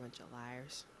 They're a bunch of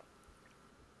liars.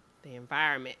 The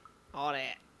environment, all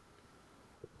that.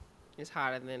 It's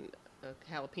hotter than a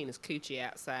jalapeno's coochie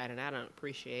outside, and I don't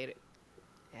appreciate it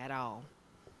at all.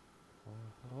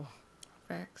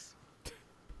 Facts.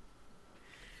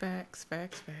 Facts.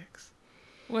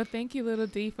 Well, thank you, Little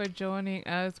D, for joining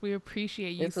us. We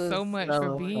appreciate you This was so much so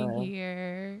for being fun.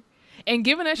 here and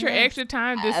giving us your extra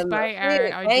time despite I love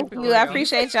it. our Thank you. I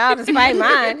appreciate y'all despite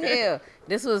mine. Hell,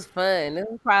 this was fun. This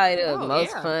was probably the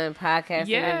most fun podcast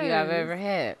interview I've ever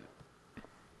had.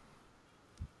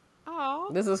 Oh,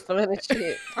 This was fun as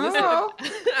shit. Oh.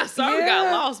 I'm sorry we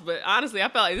got lost, but honestly, I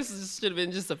felt like this should have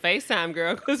been just a FaceTime,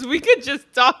 girl, because we could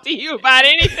just talk to you about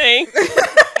anything.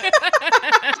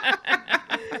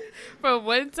 From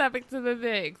one topic to the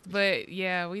next. But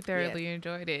yeah, we thoroughly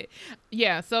enjoyed it.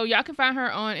 Yeah, so y'all can find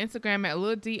her on Instagram at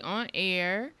Lil D on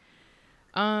air.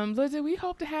 Lil D, we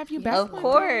hope to have you back. Of one day.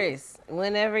 course.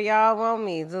 Whenever y'all want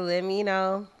me to let me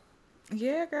know.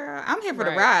 Yeah, girl. I'm here for the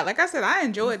Right. ride. Like I said, I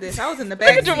enjoyed this. I was in the Look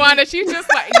at back. Joanna, she's just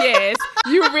like, yes,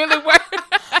 you really were.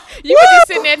 You were just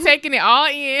sitting there taking it all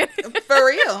in. For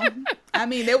real. I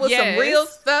mean, there was Yes. some real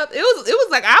stuff. It was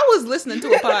like I was listening to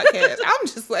a podcast. I'm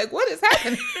just like, what is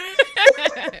happening?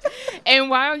 And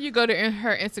while you go to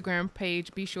her Instagram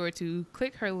page, be sure to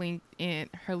click her link in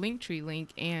her Linktree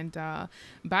link and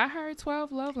buy her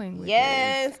 12 love languages.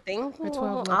 Yes. Thank Her you.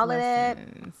 12 love All of that.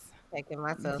 lessons. Taking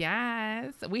myself.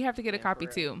 Yes, we have to get a copy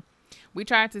too. We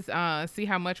tried to see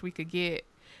how much we could get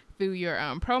through your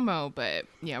promo, but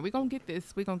yeah, we're gonna get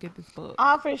this book.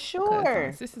 Oh, for 'Cause,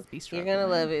 sure. sisters be You're struggling. gonna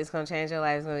love it. It's gonna change your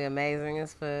life. It's gonna be amazing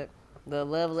as fuck. The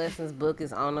Love Lessons book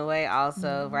is on the way.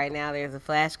 Also, right now there's the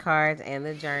flashcards and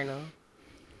the journal.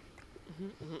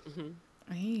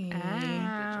 Hey.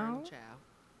 Ow.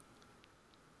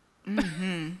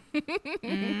 Child.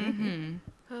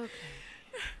 Okay.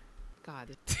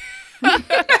 God.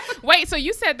 Wait, so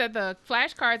you said that the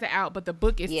flashcards are out, but the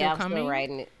book is Yeah, still I'm coming? still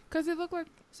writing it. Because it looked like...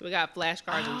 So we got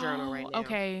flashcards and journal right now.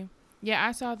 Okay. Yeah,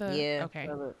 I saw the... Yeah. Okay.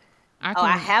 so I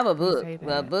I have a book. say The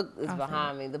that. book is I'll say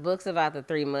behind me. The book's about the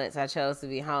 3 months I chose to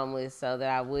be homeless so that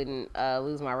I wouldn't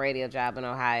lose my radio job in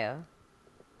Ohio.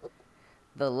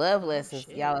 The Love Lessons,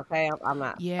 y'all okay? I'm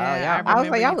not. Yeah, oh, y'all. I I was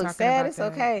like, remember y'all you look talking sad. about It's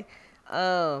that. okay.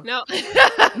 No.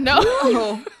 No.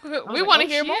 we like, want to oh,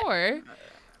 hear shit. more.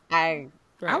 I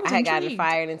I was had gotten intrigued.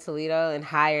 fired in Toledo and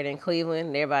hired in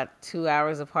Cleveland. They're about 2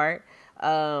 hours apart.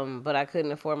 But I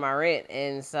couldn't afford my rent.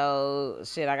 And so,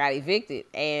 shit, I got evicted.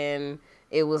 And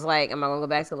it was like, am I going to go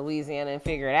back to Louisiana and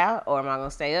figure it out? Or am I going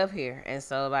to stay up here? And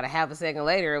so about a half a second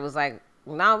later, it was like,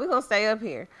 no, we're going to stay up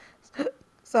here.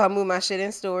 So I moved my shit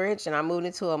in storage and I moved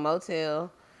into a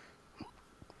motel.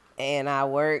 And I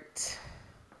worked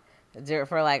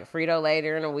for like Frito-Lay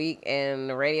during the week and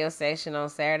the radio station on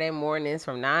Saturday mornings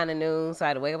from 9 to noon. So I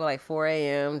had to wake up at like 4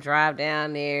 a.m., drive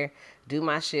down there, do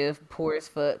my shift, poor as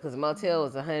fuck, because the motel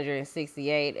was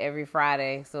 $168 every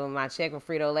Friday. So my check with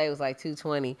Frito-Lay was like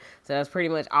 $220. So that was pretty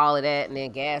much all of that, and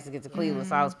then gas to get to Cleveland.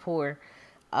 So I was poor.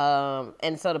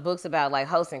 And so the book's about like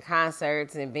hosting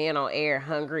concerts and being on air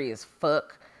hungry as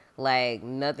fuck. Like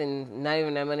nothing, not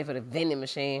even that money for the vending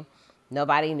machine.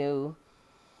 Nobody knew.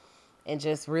 And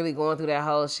just really going through that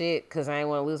whole shit because I ain't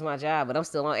want to lose my job. But I'm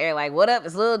still on air like, what up?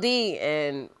 It's Lil D.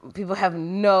 And people have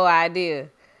no idea.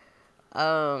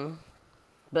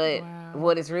 But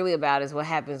what it's really about is what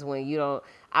happens when you don't.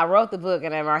 I wrote the book,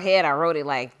 and in my head, I wrote it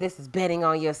like, this is betting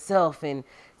on yourself. And,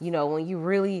 you know, when you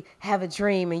really have a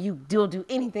dream and you'll do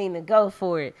anything to go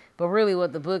for it. But really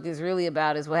what the book is really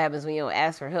about is what happens when you don't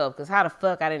ask for help. Because how the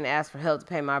fuck I didn't ask for help to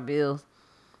pay my bills?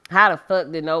 How the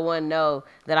fuck did no one know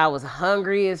that I was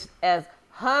hungry as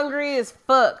hungry as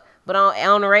fuck? But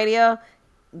on the radio,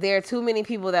 there are too many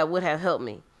people that would have helped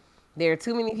me. There are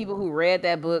too many people who read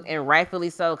that book and rightfully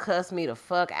so cussed me the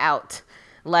fuck out.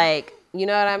 Like, you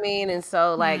know what I mean? And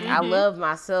so, like, I love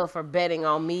myself for betting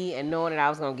on me and knowing that I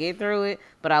was going to get through it.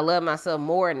 But I love myself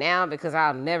more now because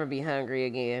I'll never be hungry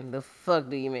again. The fuck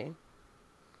do you mean?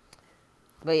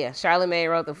 But yeah, Charlamagne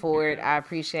wrote the forward. I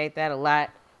appreciate that a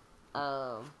lot.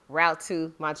 Route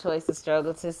 2, My Choice to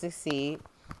Struggle to Succeed.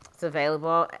 It's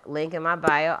available. Link in my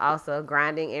bio. Also,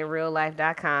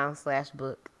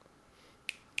 grindinginreallife.com/book.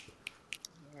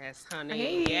 Yes, honey.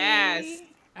 Hey. Yes.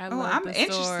 I Oh, love I'm the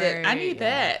interested. I story. need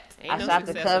that. Ain't I no shot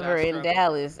the success cover without in struggle.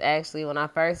 Dallas, actually, when I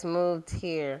first moved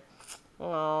here.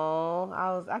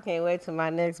 Oh, I can't wait till my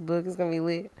next book. It's gonna be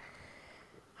lit.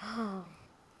 I'm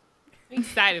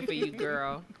excited for you,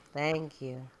 girl. Thank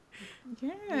you.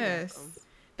 Yes.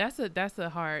 That's a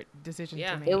hard decision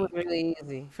Yeah. to make. It was really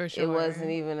easy. For It sure. wasn't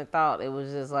even a thought. It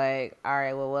was just like, all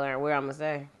right, well, where I'm gonna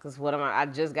stay? Because what am I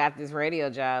just got this radio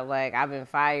job. Like, I've been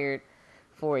fired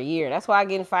for a year. That's why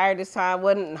getting fired this time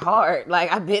wasn't hard.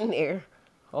 Like, I've been there.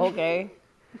 Okay.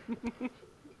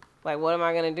 Like, what am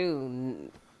I gonna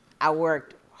do? I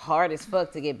worked hard as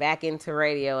fuck to get back into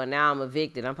radio, and now I'm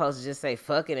evicted. I'm supposed to just say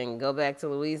fuck it and go back to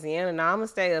Louisiana. No, I'm gonna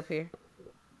stay up here.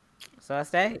 So I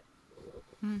stayed.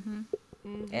 And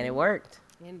it worked.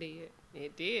 Indeed.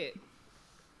 It did.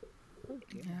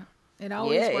 Yeah. It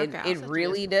always works out. it Such an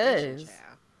really inspiration, does.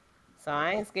 child. So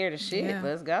I ain't scared of shit. Yeah.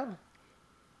 Let's go.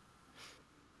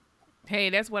 Hey,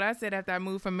 that's what I said after I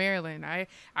moved from Maryland. I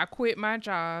quit my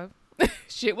job.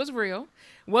 Shit was real.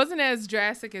 Wasn't as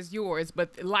drastic as yours,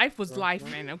 but life was life,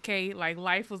 man. Okay, like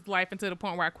life was life until the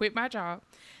point where I quit my job.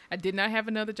 I did not have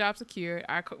another job secured.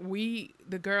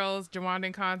 The girls, Jawanda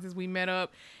and Constance, we met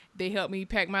up. They helped me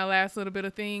pack my last little bit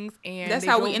of things, and That's they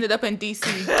how drove- we ended up in DC.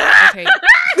 Okay,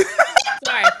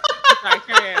 Sorry. Sorry,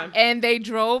 carry on. and they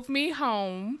drove me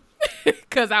home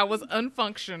because I was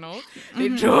unfunctional. They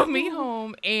drove me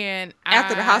home, and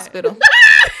After the hospital.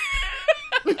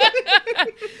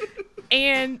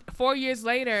 And 4 years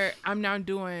later, I'm now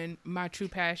doing my true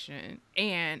passion.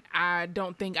 And I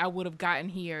don't think I would have gotten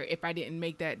here if I didn't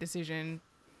make that decision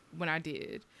when I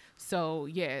did. So,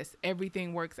 yes,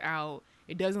 everything works out.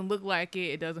 It doesn't look like it.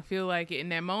 It doesn't feel like it in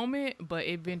that moment, but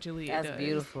eventually That's it does.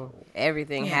 beautiful.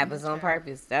 Everything happens on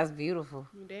purpose. That's beautiful.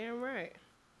 You damn right.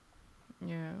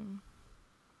 Yeah.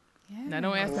 Now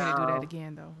don't ask me to do No. that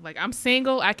again though. Like I'm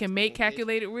single, I can make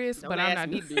calculated risks, Don't but I'm ask not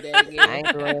me doing. to do that I again.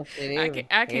 ain't doing shit I either. can't-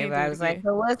 I can't do it Everybody's like, again.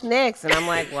 so what's next? And I'm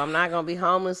like, well, I'm not gonna be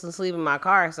homeless and sleep in my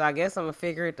car, so I guess I'm gonna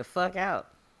figure it the fuck out.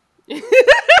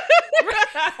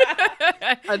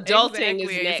 Adulting is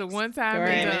Exactly. It's a next. one time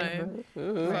Damn and it.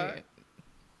 done. Right.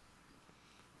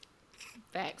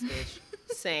 Facts, bitch.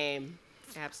 Same.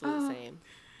 Absolute same.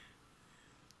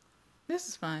 This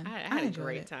is fun. I had a enjoyed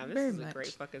great it time. This very is a much. great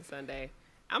fucking Sunday.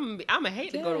 I'm a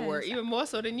hate to go to work Yes. even more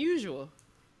so than usual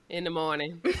in the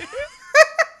morning.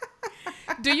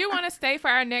 Do you want to stay for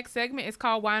our next segment? It's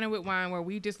called Whining with Wine, where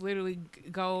we just literally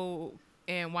go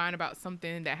and whine about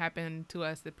something that happened to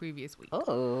us the previous week.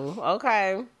 Oh,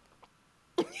 okay.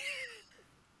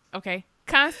 Okay.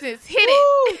 Constance, hit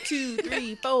it. 1, 2,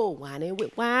 3, 4. Whining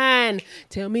with wine.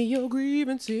 Tell me your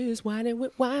grievances. Whining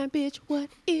with wine, bitch. What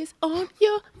is on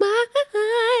your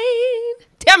mind?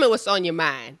 Tell me what's on your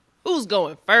mind. Who's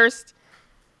going first?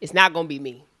 It's not gonna be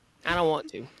me. I don't want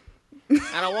to.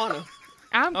 I don't want to.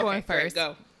 I'm Okay, going great, first.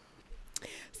 go.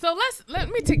 So let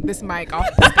me take this mic off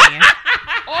the stand.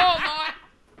 Oh Lord.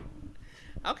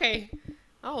 Okay.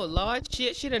 Oh Lord,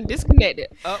 shit, she done disconnected.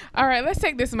 Oh, All right, let's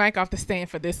take this mic off the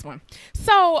stand for this one.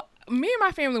 So me and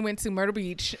my family went to Myrtle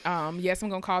Beach. Yes, I'm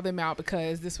gonna call them out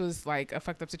because this was like a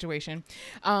fucked up situation.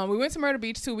 We went to Myrtle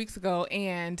Beach 2 weeks ago,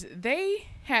 and they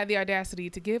had the audacity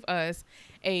to give us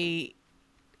a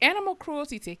animal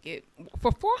cruelty ticket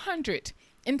for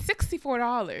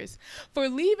 $464 for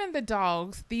leaving the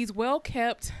dogs, these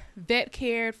well-kept, vet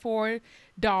cared for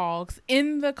dogs,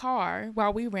 in the car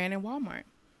while we ran in Walmart.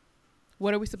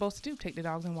 What are we supposed to do? Take the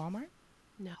dogs in Walmart?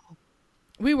 no.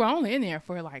 We were only in there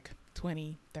for like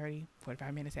 20, 30,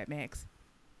 45 minutes at max.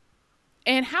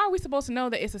 And how are we supposed to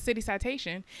know that it's a city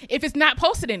citation if it's not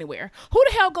posted anywhere? Who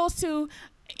the hell goes to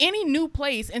any new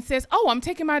place and says, "Oh, I'm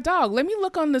taking my dog. Let me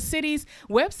look on the city's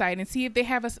website and see if they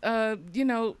have a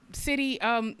city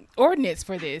ordinance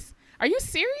for this." Are you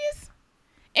serious?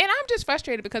 And I'm just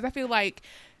frustrated because I feel like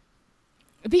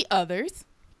the others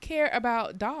care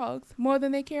about dogs more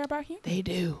than they care about humans. They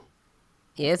do.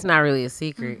 Yeah, it's not really a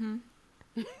secret.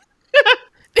 The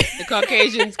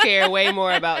Caucasians care way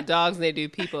more about dogs than they do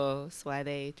people. That's why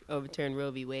they overturned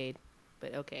Roe v. Wade.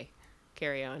 But okay,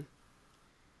 carry on.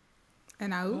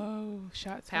 And I Oh,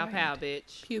 shots Pow fired. pow,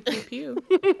 bitch. pew pew pew.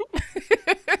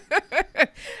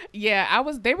 Yeah,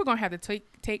 they were gonna have to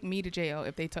take me to jail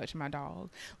if they touched my dog.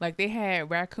 Like they had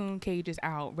raccoon cages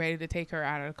out ready to take her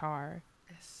out of the car.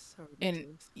 That's so And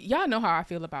ridiculous. y'all know how I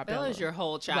feel about Bella. Bella's your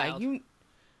whole child. Like you,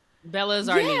 Bella's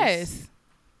our niece. yes.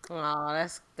 Oh,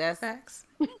 that's Facts.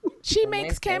 She And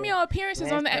makes they say- cameo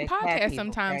appearances on the they say cat podcast people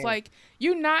sometimes. crazy. Like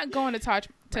you're not going to touch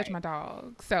Right. my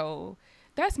dog. So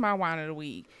that's my whine of the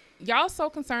week. Y'all so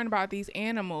concerned about these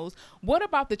animals. What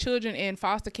about the children in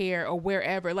foster care or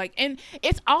wherever? Like, and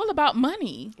it's all about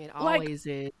money. It Like, always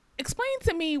is. explain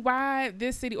to me why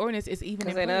this city ordinance is even in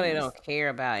because they know they place. don't care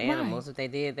about Right. animals. If they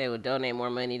did, they would donate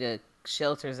more money to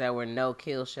shelters that were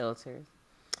no-kill shelters.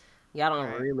 Y'all don't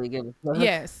Right. really give a fuck.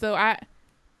 Yeah, so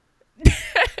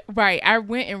right, I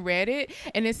went and read it,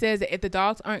 and it says that if the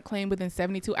dogs aren't claimed within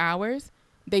 72 hours,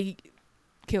 they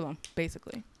kill them,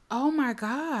 basically. Oh my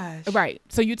gosh. Right.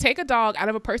 So you take a dog out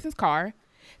of a person's car,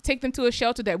 take them to a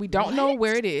shelter that we don't know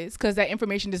where it is because that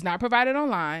information is not provided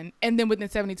online, and then within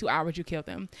 72 hours you kill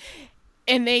them.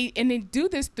 And they do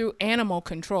this through animal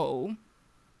control.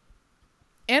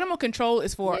 Animal control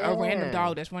is for a random Yeah.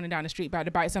 dog that's running down the street about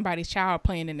to bite somebody's child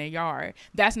playing in their yard.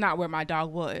 That's not where my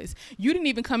dog was. You didn't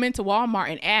even come into Walmart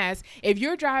and ask, if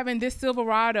you're driving this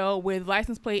Silverado with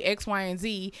license plate X, Y, and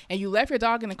Z, and you left your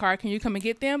dog in the car, can you come and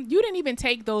get them? You didn't even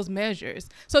take those measures.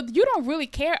 So you don't really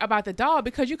care about the dog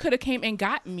because you could have came and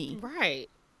got me Right.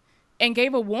 and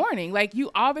gave a warning. Like, you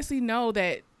obviously know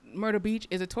that Myrtle Beach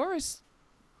is a tourist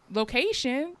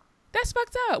location. That's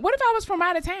fucked up. What if I was from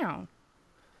out of town?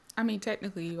 I mean,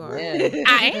 technically you are. Yeah.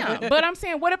 I am. But I'm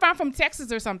saying, what if I'm from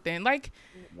Texas or something? Like,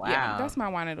 Wow. yeah, that's my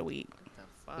whine of the week.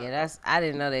 Yeah, I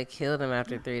didn't know they killed him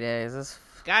after 3 days. That's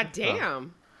God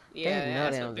damn. They Yeah, know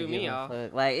that's they what don't threw give me a off.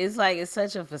 fuck. Like it's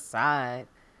such a facade.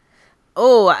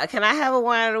 Oh, can I have a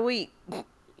wine of the week?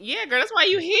 Yeah, girl, that's why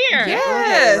you here.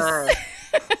 Yes.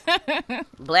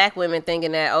 Black women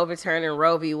thinking that overturning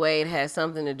Roe v. Wade has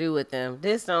something to do with them.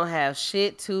 This don't have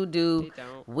shit to do It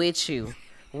don't. with you.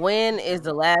 When is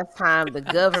the last time the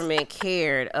government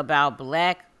cared about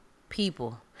black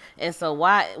people? And so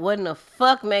what in the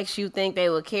fuck makes you think they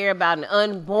would care about an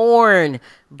unborn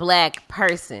black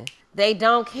person? They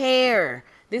don't care.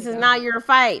 This is not your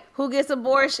fight. Who gets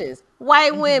abortions?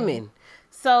 White women.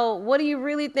 So what do you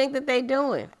really think that they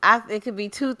doing? It could be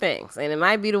two things, and it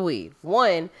might be the weed.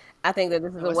 One, I think that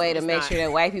this is No, a way to it's make not. sure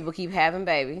that white people keep having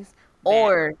babies.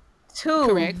 Or two,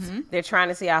 Correct. they're trying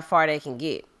to see how far they can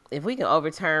get. If we can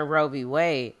overturn Roe v.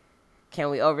 Wade, can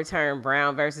we overturn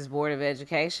Brown versus Board of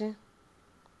Education?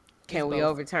 Can we both.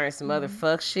 overturn some other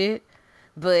fuck shit?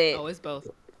 But Oh, it's both.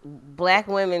 black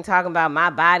women talking about my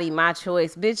body, my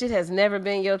choice. Bitch, it has never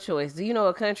been your choice. Do you know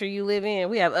what country you live in?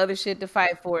 We have other shit to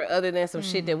fight for other than some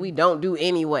shit that we don't do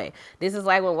anyway. This is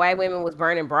like when white women was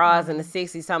burning bras in the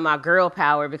 60s talking about girl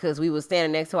power because we was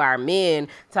standing next to our men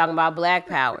talking about black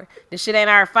power. This shit ain't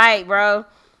our fight, bro.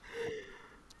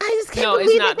 I just can't No, it's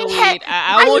believe not that the they had- weed.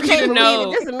 I Why want you can't to believe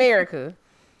know- that this America.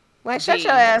 Like, shut B,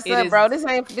 your ass it up, is- bro. This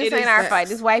ain't it is- our fight.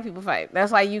 This white people fight.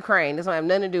 That's like Ukraine. This don't have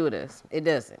nothing to do with us. It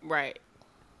doesn't. Right.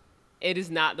 It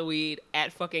is not the weed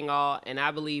at fucking all, and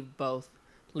I believe both.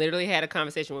 Literally had a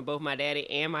conversation with both my daddy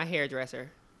and my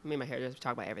hairdresser. Me and my hairdresser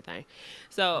talk about everything.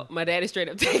 So my daddy straight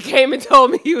up came and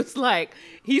told me,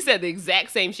 he said the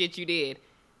exact same shit you did.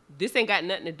 This ain't got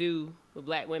nothing to do with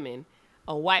black women.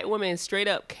 A white woman straight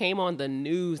up came on the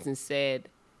news and said,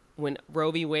 when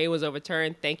Roe v. Wade was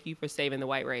overturned, thank you for saving the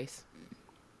white race.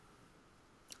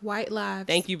 White lives.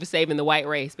 Thank you for saving the white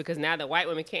race, because now that white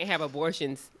women can't have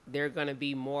abortions, there are going to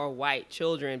be more white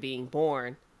children being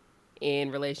born in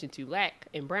relation to black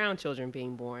and brown children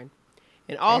being born.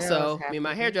 And also, me and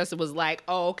my hairdresser was like,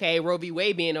 oh, okay, Roe v.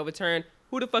 Wade being overturned,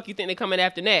 who the fuck you think they're coming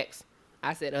after next?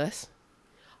 I said, us.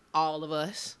 All of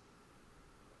us.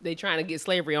 They trying to get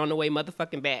slavery on the way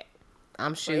motherfucking back.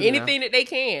 I'm sure. Anything that they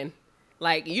can.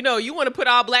 Like, you want to put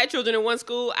all black children in one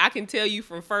school? I can tell you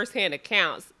from firsthand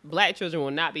accounts, black children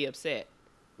will not be upset.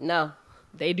 No.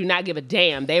 They do not give a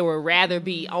damn. They would rather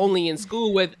be only in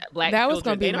school with black That children. was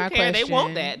gonna be They don't my care. question. They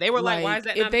want that. They were like, why is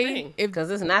that if not they, a thing? If Because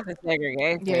it's not the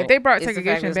segregation. Yeah, if they brought It's the fact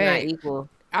segregation it's back, not equal.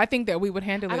 I think that we would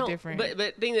handle I it don't, different. But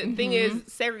the thing is,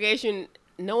 segregation,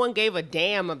 no one gave a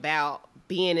damn about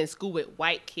being in school with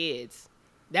white kids.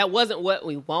 That wasn't what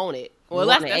we wanted. Well,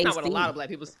 that's not what a lot of black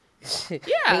people. Yeah,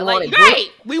 We like wanted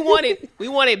right. We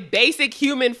wanted basic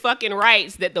human fucking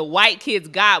rights that the white kids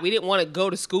got. We didn't want to go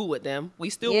to school with them.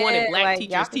 We still wanted black like,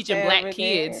 y'all teachers can teaching stay black over there.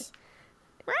 kids.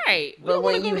 Right. We But don't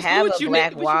wanna when go you to school have with a you,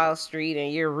 Black nigga, but Wall Street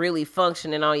and you're really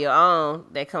functioning on your own,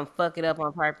 they come fuck it up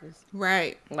on purpose.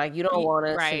 Right. Like, you don't want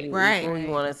us Right. to be Right. equal. You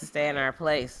want us to stay in our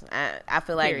place. I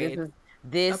feel like Period.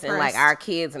 this and like Oppressed. our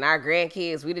kids and our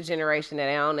grandkids, we the generation that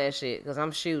ain't on that shit. Because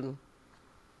I'm shooting.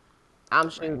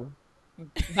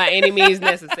 by any means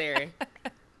necessary.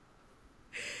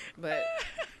 But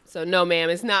so no,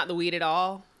 ma'am, it's not the weed at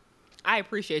all. I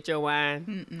appreciate your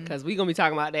wine because we're gonna be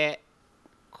talking about that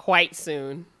quite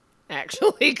soon,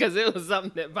 actually, because it was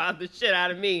something that bothered the shit out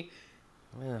of me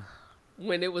Ugh.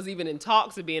 when it was even in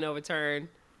talks of being overturned.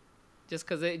 Just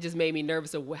because it just made me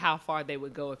nervous of how far they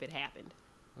would go if it happened.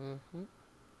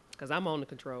 Because I'm on the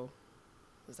control.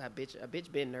 Because a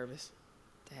bitch been nervous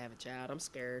to have a child. I'm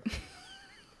scared.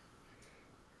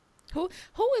 Who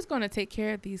is going to take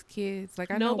care of these kids?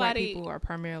 Like, I know white Nobody- people are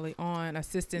primarily on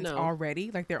assistance No.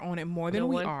 already. Like, they're on it more than No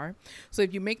we one. are. So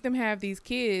if you make them have these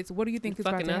kids, what do you think is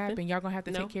about Fucking to nothing. happen? Y'all going to have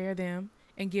to No. take care of them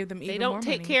and give them even They more don't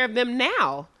take money. care of them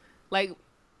now. Like,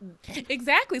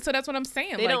 Exactly. So that's what I'm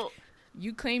saying. they like, don't.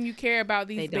 you claim you care about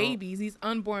They these don't. babies, these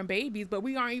unborn babies, but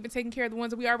we aren't even taking care of the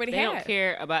ones that we already They have. don't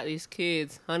care about these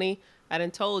kids, honey. I done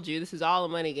told you this is all a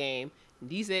money game.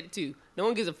 D said it too. No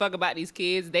one gives a fuck about these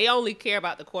kids. They only care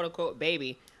about the quote unquote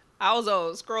baby. I was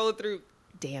scrolling through,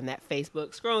 damn that Facebook,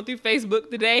 scrolling through Facebook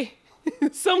today.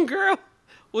 Some girl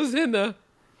was in the,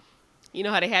 you know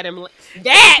how they had him,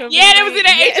 that, HOV yeah, they was in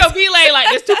that lane, yes. HOV lane. Like,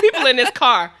 there's two people in this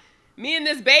car, me and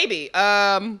this baby.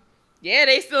 Yeah,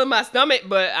 they still in my stomach,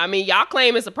 but I mean, y'all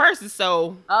claim it's a person,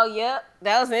 so. Oh, yep.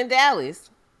 That was in Dallas.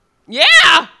 Yeah,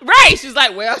 right. She's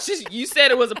like, well, you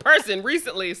said it was a person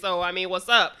recently, so I mean, what's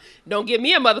up? Don't give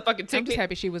me a motherfucking I'm just ticket.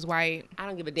 happy she was white. I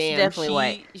don't give a She damn. definitely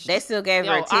white. They still gave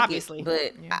her a ticket, obviously.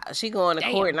 but Yeah. she going to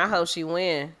Damn. court, and I hope she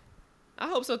win. I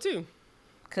hope so too.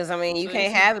 Because, I mean, you So can't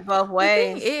it's- have it both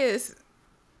ways.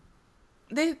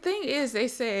 The thing is, they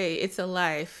say it's a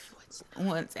life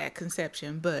once at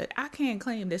conception, but I can't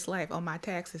claim this life on my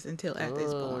taxes until after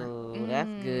it's born. Ooh, that's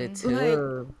good, too.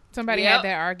 Like- Somebody Yep. had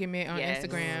that argument on Yes.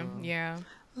 Instagram. Yeah.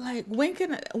 Like, when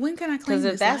can I claim Because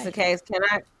this if that's life? the case, can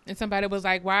I... And somebody was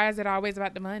like, why is it always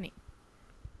about the money?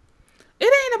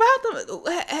 It ain't about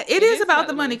the. It is about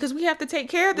the money money. because we have to take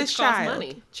care of this Which costs child.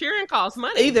 money. Cheering costs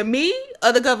money. Either me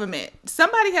or the government.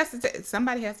 Somebody has to.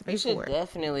 Somebody has to pay You should for it.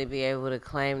 definitely be able to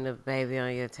claim the baby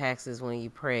on your taxes when you're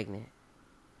pregnant.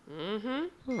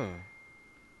 Mm-hmm.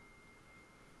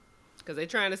 Because they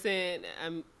trying to send,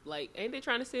 ain't they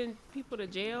trying to send people to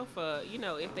jail for,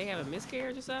 if they have a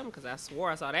miscarriage or something? Because I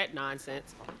swore I saw that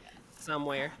nonsense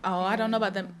somewhere. Oh, I don't know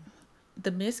about them.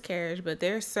 the miscarriage, but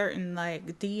there's certain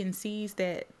like D&Cs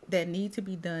that need to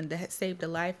be done that save the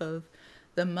life of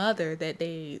the mother that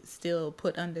they still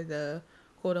put under the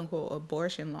quote unquote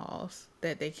abortion laws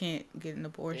that they can't get an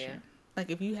abortion. Yeah.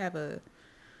 Like if you have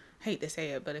hate to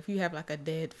say it, but if you have like a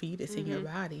dead fetus in your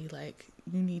body, like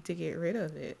you need to get rid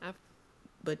of it.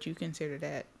 But you consider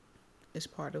that as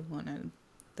part of one of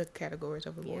the categories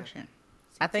of abortion.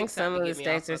 I think some of the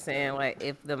states are saying like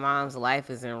if the mom's life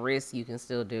is in risk, you can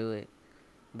still do it.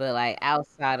 But like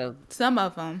outside of Some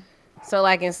of them. so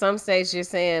like in some states you're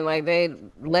saying like they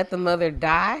let the mother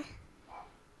die.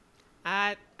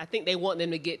 I think they want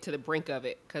them to get to the brink of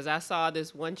it because I saw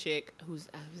this one chick whose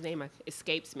name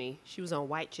escapes me. She was on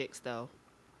White Chicks though.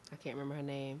 I can't remember her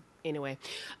name. Anyway,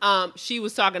 she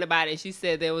was talking about it. She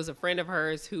said there was a friend of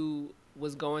hers who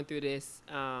was going through this.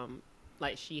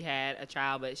 Like she had a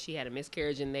child, but she had a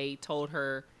miscarriage, and they told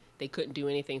her they couldn't do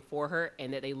anything for her,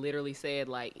 and that they literally said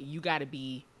like, "You got to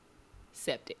be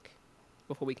septic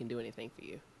before we can do anything for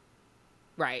you."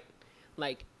 Right?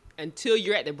 Like until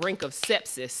you're at the brink of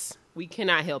sepsis, we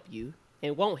cannot help you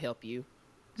and won't help you.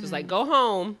 So it's like go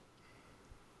home,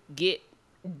 get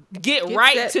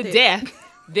right septic. to death,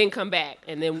 then come back,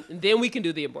 and then we can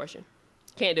do the abortion.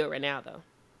 Can't do it right now though.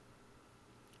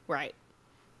 Right.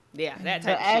 Yeah, that type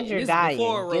So of as shit. you're This dying, is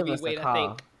before Roe give v. us a Wade, I call.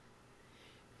 think.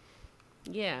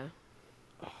 Yeah.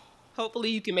 Hopefully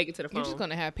you can make it to the phone. You're just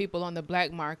gonna have people on the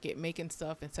black market making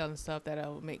stuff and selling stuff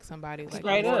that'll make somebody like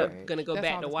Straight up. miscarriage. Gonna go That's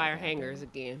back all to that's wire gonna happen. hangers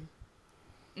again.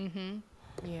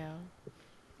 Yeah.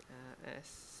 That's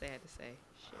sad to say.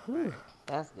 Shit.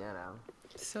 That's ghetto.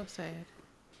 So sad.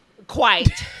 Quite.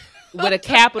 With a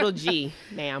capital G,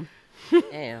 ma'am.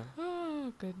 Damn.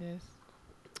 Oh goodness.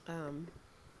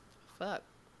 Fuck.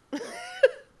 Well,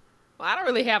 I don't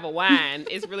really have a whine.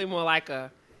 It's really more like I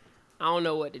don't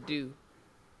know what to do.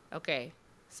 Okay,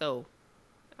 so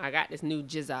I got this new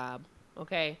job,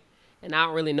 okay? And I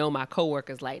don't really know my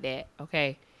coworkers like that,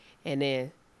 okay? And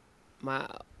then my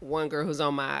one girl who's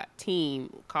on my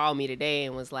team called me today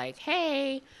and was like,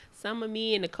 "Hey, some of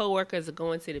me and the coworkers are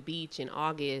going to the beach in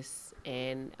August,"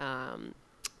 and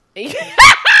they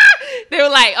were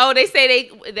like, "Oh, they say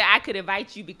that I could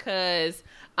invite you because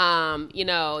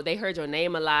they heard your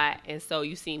name a lot, and so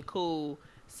you seem cool,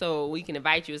 so we can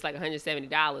invite you. It's like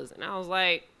 $170." And I was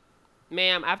like,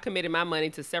 "Ma'am, I've committed my money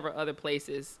to several other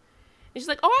places." And she's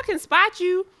like, "Oh, I can spot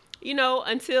you,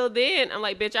 until then." I'm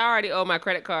like, "Bitch, I already owe my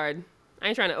credit card. I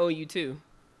ain't trying to owe you too.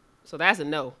 So that's a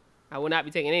no. I will not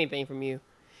be taking anything from you."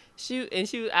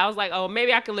 I was like, "Oh,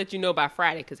 maybe I can let you know by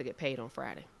Friday because I get paid on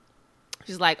Friday."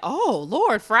 She's like, "Oh,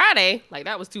 Lord, Friday? Like,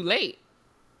 that was too late."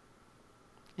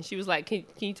 And she was like, can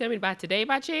you tell me about today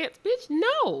by chance? Bitch,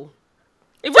 no.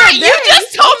 Right, you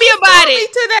just told me about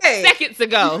it today. seconds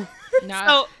ago. Nah,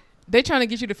 So, they trying to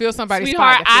get you to fill somebody's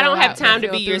sweetheart, spot to I fill don't have out, time to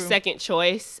fill be your through. second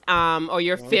choice or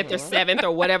your fifth or seventh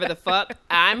or whatever the fuck.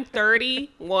 I'm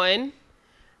 31.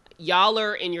 Y'all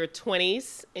are in your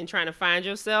 20s and trying to find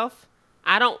yourself.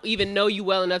 I don't even know you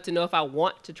well enough to know if I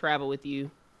want to travel with you.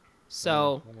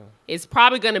 So it's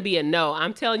probably going to be a no.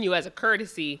 I'm telling you as a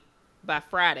courtesy by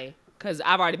Friday because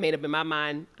I've already made up in my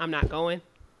mind I'm not going.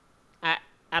 I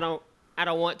don't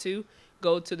want to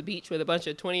go to the beach with a bunch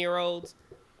of 20-year-olds.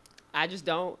 I just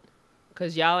don't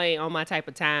because y'all ain't on my type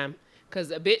of time.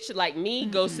 Because a bitch like me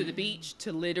goes to the beach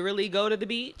to literally go to the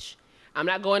beach. I'm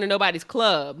not going to nobody's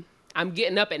club. I'm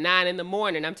getting up at 9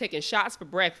 a.m. I'm taking shots for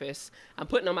breakfast. I'm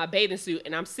putting on my bathing suit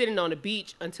and I'm sitting on the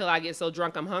beach until I get so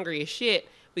drunk I'm hungry as shit.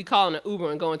 We calling an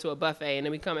Uber and going to a buffet and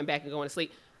then we coming back and going to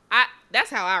sleep. That's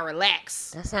how I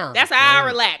relax. That sounds That's how I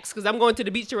great. relax because I'm going to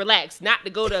the beach to relax, not to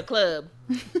go to a club.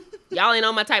 Y'all ain't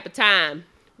on my type of time.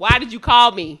 Why did you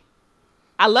call me?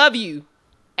 I love you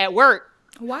at work.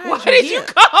 Why Did you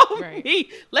call Right. me?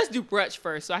 Let's do brunch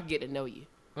first so I can get to know you.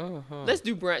 Mm-hmm. Let's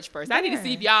do brunch first. I need to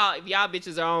see if y'all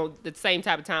bitches are on the same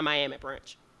type of time I am at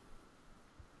brunch.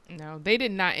 No, they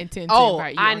did not intend to Oh,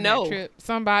 invite you I on know. that trip.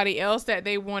 Somebody else that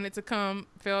they wanted to come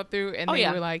fell through, and Oh, they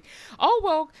yeah. were like, "Oh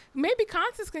well, maybe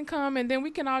Constance can come, and then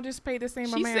we can all just pay the same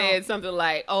She amount." said something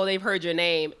like, "Oh, they've heard your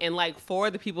name," and like 4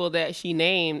 of the people that she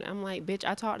named, I'm like, "Bitch,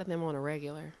 I talk to them on a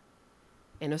regular,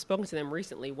 and I've spoken to them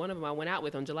recently. One of them I went out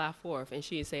with on July 4th, and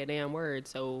she didn't say a damn word.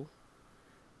 So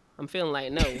I'm feeling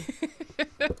like no.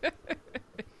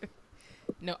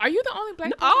 No, are you the only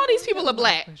black? person All these on people here? are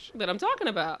black Question. that I'm talking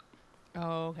about.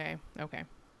 Oh, okay.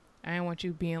 I didn't want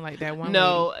you being like that one.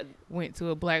 No, lady went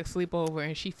to a black sleepover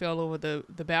and she fell over the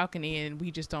balcony, and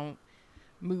we just don't.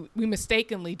 We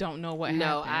mistakenly don't know what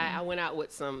no, happened. I went out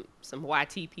with some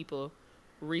YT people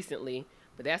recently,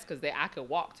 but that's because I could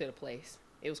walk to the place.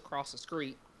 It was across the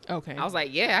street. Okay. I was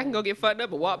like, yeah, I can go get fucked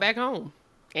up and walk back home,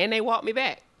 and they walked me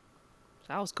back.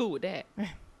 I was cool with that.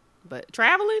 But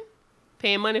traveling,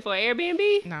 paying money for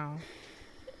Airbnb, No.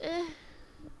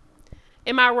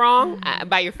 am I wrong?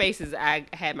 By your faces, I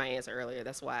had my answer earlier.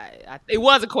 That's why it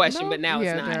was a question, but now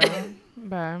it's not.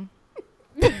 Bye.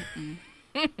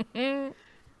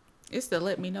 It's to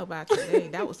let me know by today.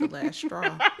 That was the last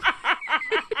straw.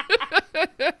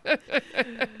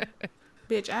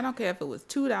 Bitch, I don't care if it was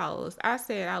 $2. I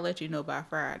said I'll let you know by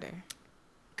Friday.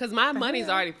 Because my money's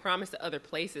already promised to other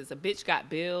places. A bitch got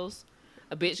bills.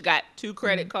 A bitch got 2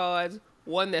 credit cards.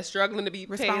 One that's struggling to be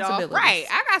paid off. Right.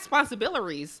 I got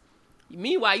responsibilities.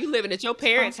 Meanwhile, you living at your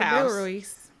parents'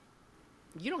 house.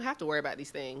 You don't have to worry about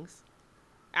these things.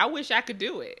 I wish I could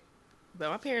do it. But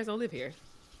my parents don't live here.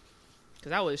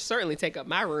 Because I would certainly take up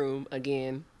my room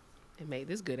again and make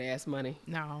this good ass money.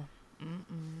 No.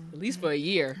 At least for a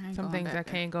year. Some things I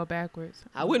can't go backwards.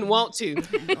 I wouldn't want to.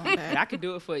 But I could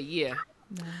do it for a year.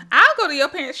 No. I'll go to your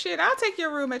parents' shit. I'll take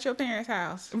your room at your parents'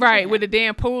 house. Right, with the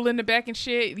damn pool in the back and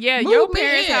shit. Yeah, your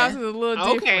parents' house is a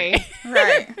little different.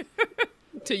 Right.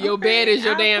 To your bed is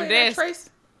your damn desk.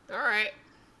 All right.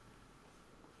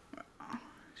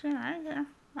 Sure,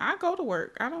 I go to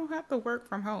work. I don't have to work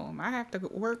from home. I have to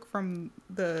work from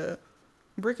the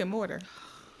brick and mortar.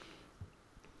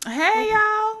 Hey,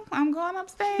 y'all. I'm going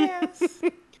upstairs.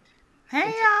 Hey,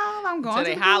 y'all. I'm going so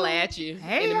they holler at you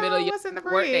hey, in the middle of your what's in the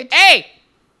work day. fridge? Hey,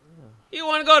 you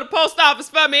want to go to the post office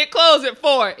for me? It closes at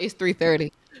 4. It's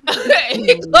 3:30.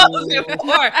 It closes at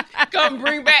 4. Come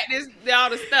bring back all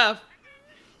the stuff.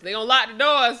 They gonna lock the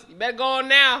doors. You better go on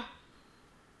now,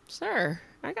 sir.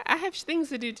 I have things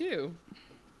to do too.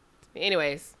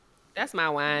 Anyways, that's my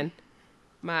whine.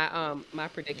 My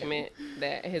predicament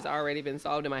that has already been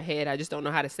solved in my head. I just don't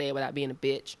know how to say it without being a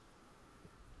bitch.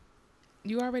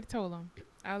 You already told them.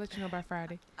 I'll let you know by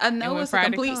Friday. I know it's Friday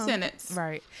a complete sentence.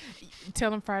 Right.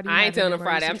 Tell them Friday. I ain't telling them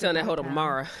Friday. I'm telling that hoe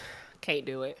tomorrow. Can't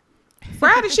do it.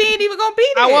 Friday, she ain't even gonna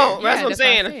be there. I won't. That's what I'm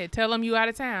saying. Tell them you out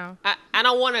of town. I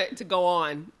don't want it to go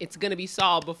on. It's gonna be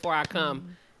solved before I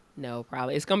come. No,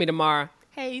 probably. It's gonna be tomorrow.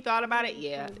 Hey, you thought about it?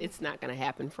 Yeah, it's not gonna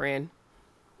happen, friend.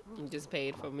 You just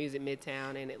paid for Music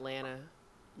Midtown in Atlanta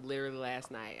literally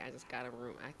last night. I just got a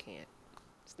room. I can't.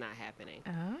 It's not happening.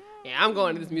 Oh. Yeah, I'm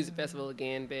going to this music festival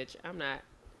again, bitch. I'm not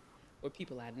with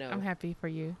people I know. I'm happy for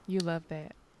you. You love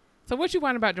that. So what you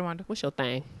want about Jawanda? What's your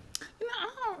thing? You know,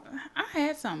 I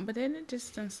had something, but then it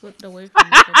just done slipped away from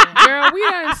me. Girl, we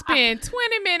done spent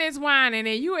 20 minutes whining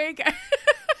and you ain't got...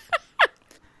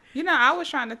 You know, I was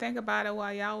trying to think about it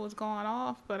while y'all was going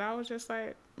off, but I was just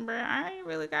like, bruh, I ain't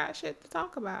really got shit to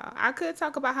talk about. I could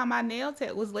talk about how my nail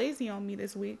tech was lazy on me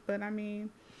this week, but I mean...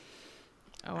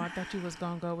 Oh, I thought you was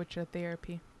going to go with your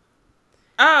therapy.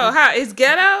 Oh, how it's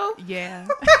ghetto? Yeah.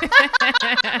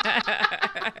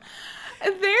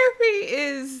 Therapy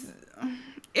is...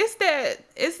 It's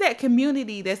that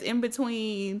community that's in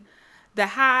between the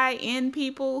high-end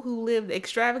people who live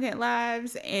extravagant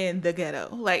lives and the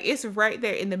ghetto. Like, it's right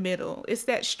there in the middle. It's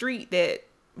that street that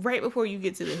right before you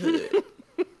get to the hood.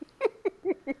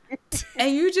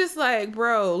 And you just like,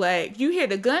 bro, like, you hear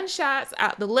the gunshots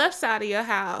out the left side of your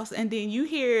house, and then you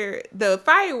hear the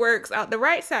fireworks out the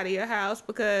right side of your house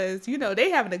because, you know,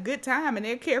 they having a good time and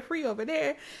they're carefree over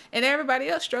there, and everybody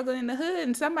else struggling in the hood,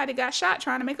 and somebody got shot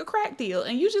trying to make a crack deal.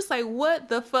 And you just like, what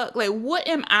the fuck? Like, what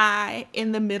am I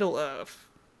in the middle of?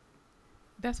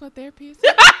 That's what therapy is?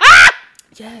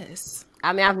 Yes.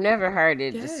 I mean, I've never heard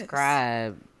it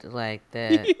described like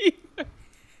that.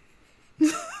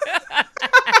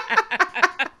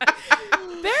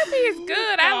 Therapy is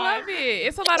good. I love it.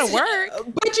 It's a lot of work.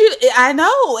 But I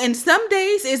know. And some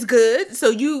days it's good. So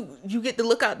you get to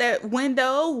look out that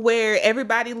window where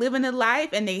everybody living a life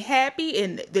and they happy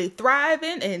and they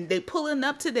thriving and they pulling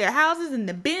up to their houses and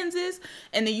the Benzes.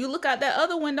 And then you look out that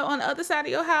other window on the other side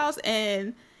of your house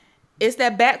and it's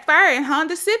that backfiring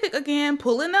Honda Civic again,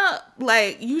 pulling up.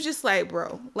 Like, you just like,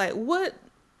 bro, like, what?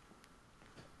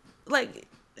 Like,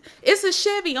 it's a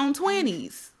Chevy on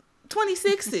 20s.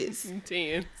 26s.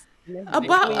 10. A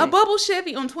bubble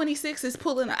Chevy on 26s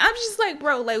pulling up. I'm just like,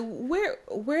 bro, like,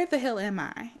 where the hell am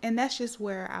I? And that's just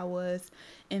where I was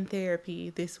in therapy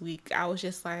this week. I was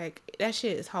just like, that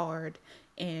shit is hard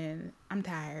and I'm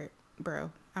tired,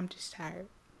 bro. I'm just tired.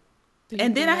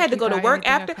 And then I had to go to work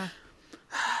after.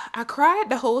 I cried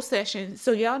the whole session.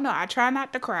 So y'all know I try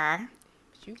not to cry.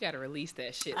 You gotta release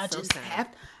that shit.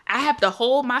 I have to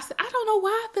hold myself. I don't know why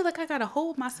I feel like I gotta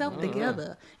hold myself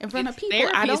together in front of people.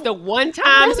 Therapy is the one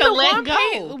time to let go.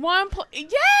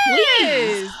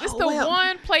 Yes, it's the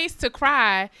one place to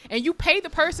cry and you pay the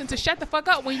person to shut the fuck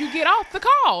up when you get off the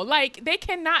call. Like, they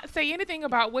cannot say anything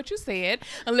about what you said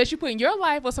unless you're putting your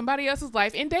life or somebody else's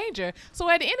life in danger. So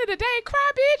at the end of the day,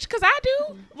 cry, bitch, because I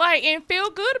do. Like, and feel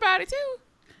good about it too.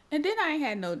 And then I ain't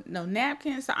had no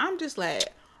napkins, so I'm just like,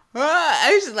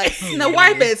 I was just like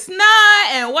wiping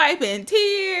snot and wiping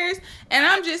tears, and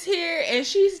I'm just here, and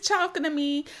she's talking to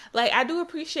me. Like, I do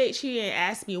appreciate she didn't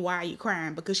ask me why are you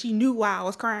crying, because she knew why I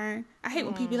was crying. I hate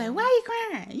when people be like, why are you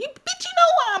crying? You bitch, you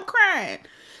know why I'm crying.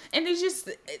 And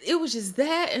it was just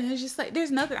that, and it's just like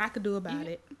there's nothing I could do about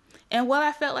it. And what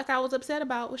I felt like I was upset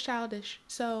about was childish.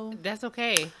 So That's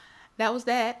okay. that was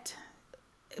that.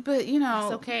 But you know,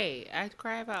 It's okay. I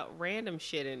cry about random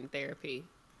shit in therapy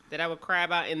that I would cry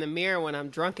about in the mirror when I'm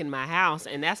drunk in my house,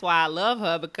 and that's why I love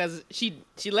her, because she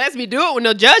lets me do it with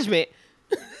no judgment.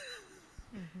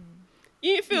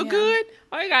 You ain't feel good?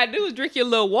 All you gotta do is drink your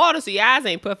little water so your eyes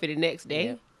ain't puffy the next day.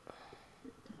 Yeah.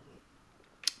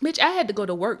 bitch, I had to go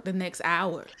to work the next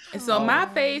hour. And so my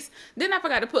face, then I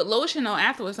forgot to put lotion on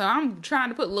afterwards. So I'm trying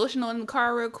to put lotion on in the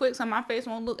car real quick so my face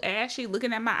won't look ashy,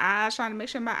 looking at my eyes, trying to make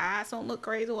sure my eyes don't look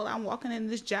crazy while I'm walking in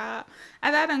this job.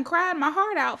 And I done cried my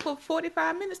heart out for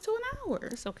 45 minutes to an hour.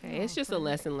 It's okay. It's just a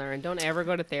lesson learned. Don't ever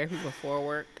go to therapy before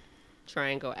work. Try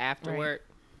and go after work.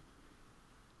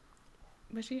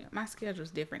 But my schedule's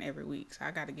different every week, so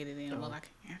I got to get it in while I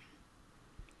can.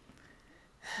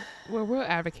 Well, we're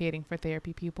advocating for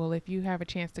therapy people. If you have a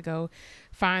chance to go,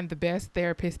 find the best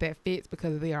therapist that fits,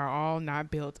 because they are all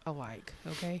not built alike.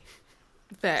 Okay?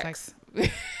 Facts.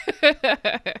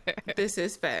 This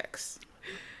is facts.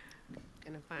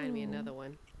 Gonna find me another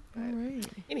one. All right.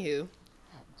 Anywho,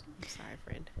 I'm sorry,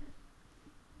 friend.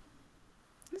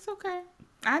 It's okay.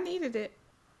 I needed it.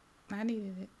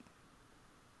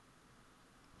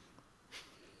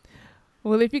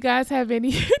 Well, if you guys have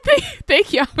any,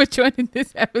 thank y'all for joining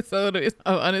this episode of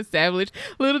Unestablished.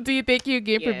 Little D, thank you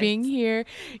again for being here.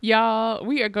 Y'all,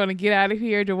 we are going to get out of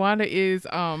here. Joanna is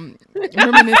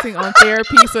reminiscing on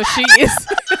therapy, so she is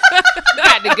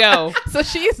Got to go. So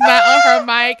she is not on her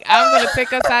mic. I'm going to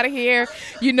take us out of here.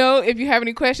 You know, if you have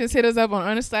any questions, hit us up on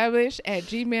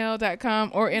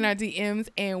unestablished@gmail.com or in our DMs,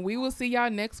 and we will see y'all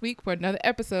next week for another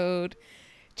episode.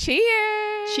 Cheers.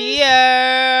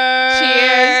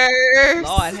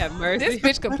 Lord have mercy. This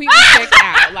bitch completely checked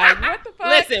out. Like, what the fuck?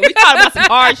 Listen, we talking about some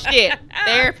hard shit.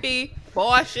 Therapy,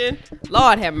 abortion.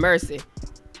 Lord have mercy.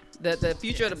 The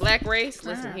future of the black race.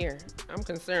 Listen here. I'm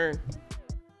concerned.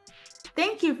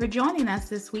 Thank you for joining us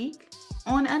this week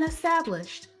on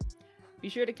Unestablished. Be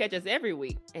sure to catch us every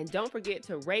week. And don't forget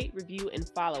to rate, review, and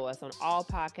follow us on all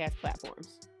podcast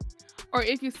platforms. Or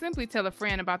if you simply tell a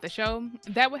friend about the show,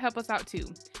 that would help us out too.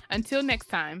 Until next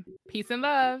time, peace and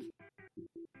love.